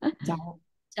Federica. Ciao.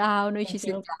 Ciao, noi ci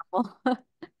sentiamo.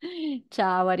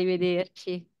 Ciao,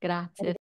 arrivederci. Grazie.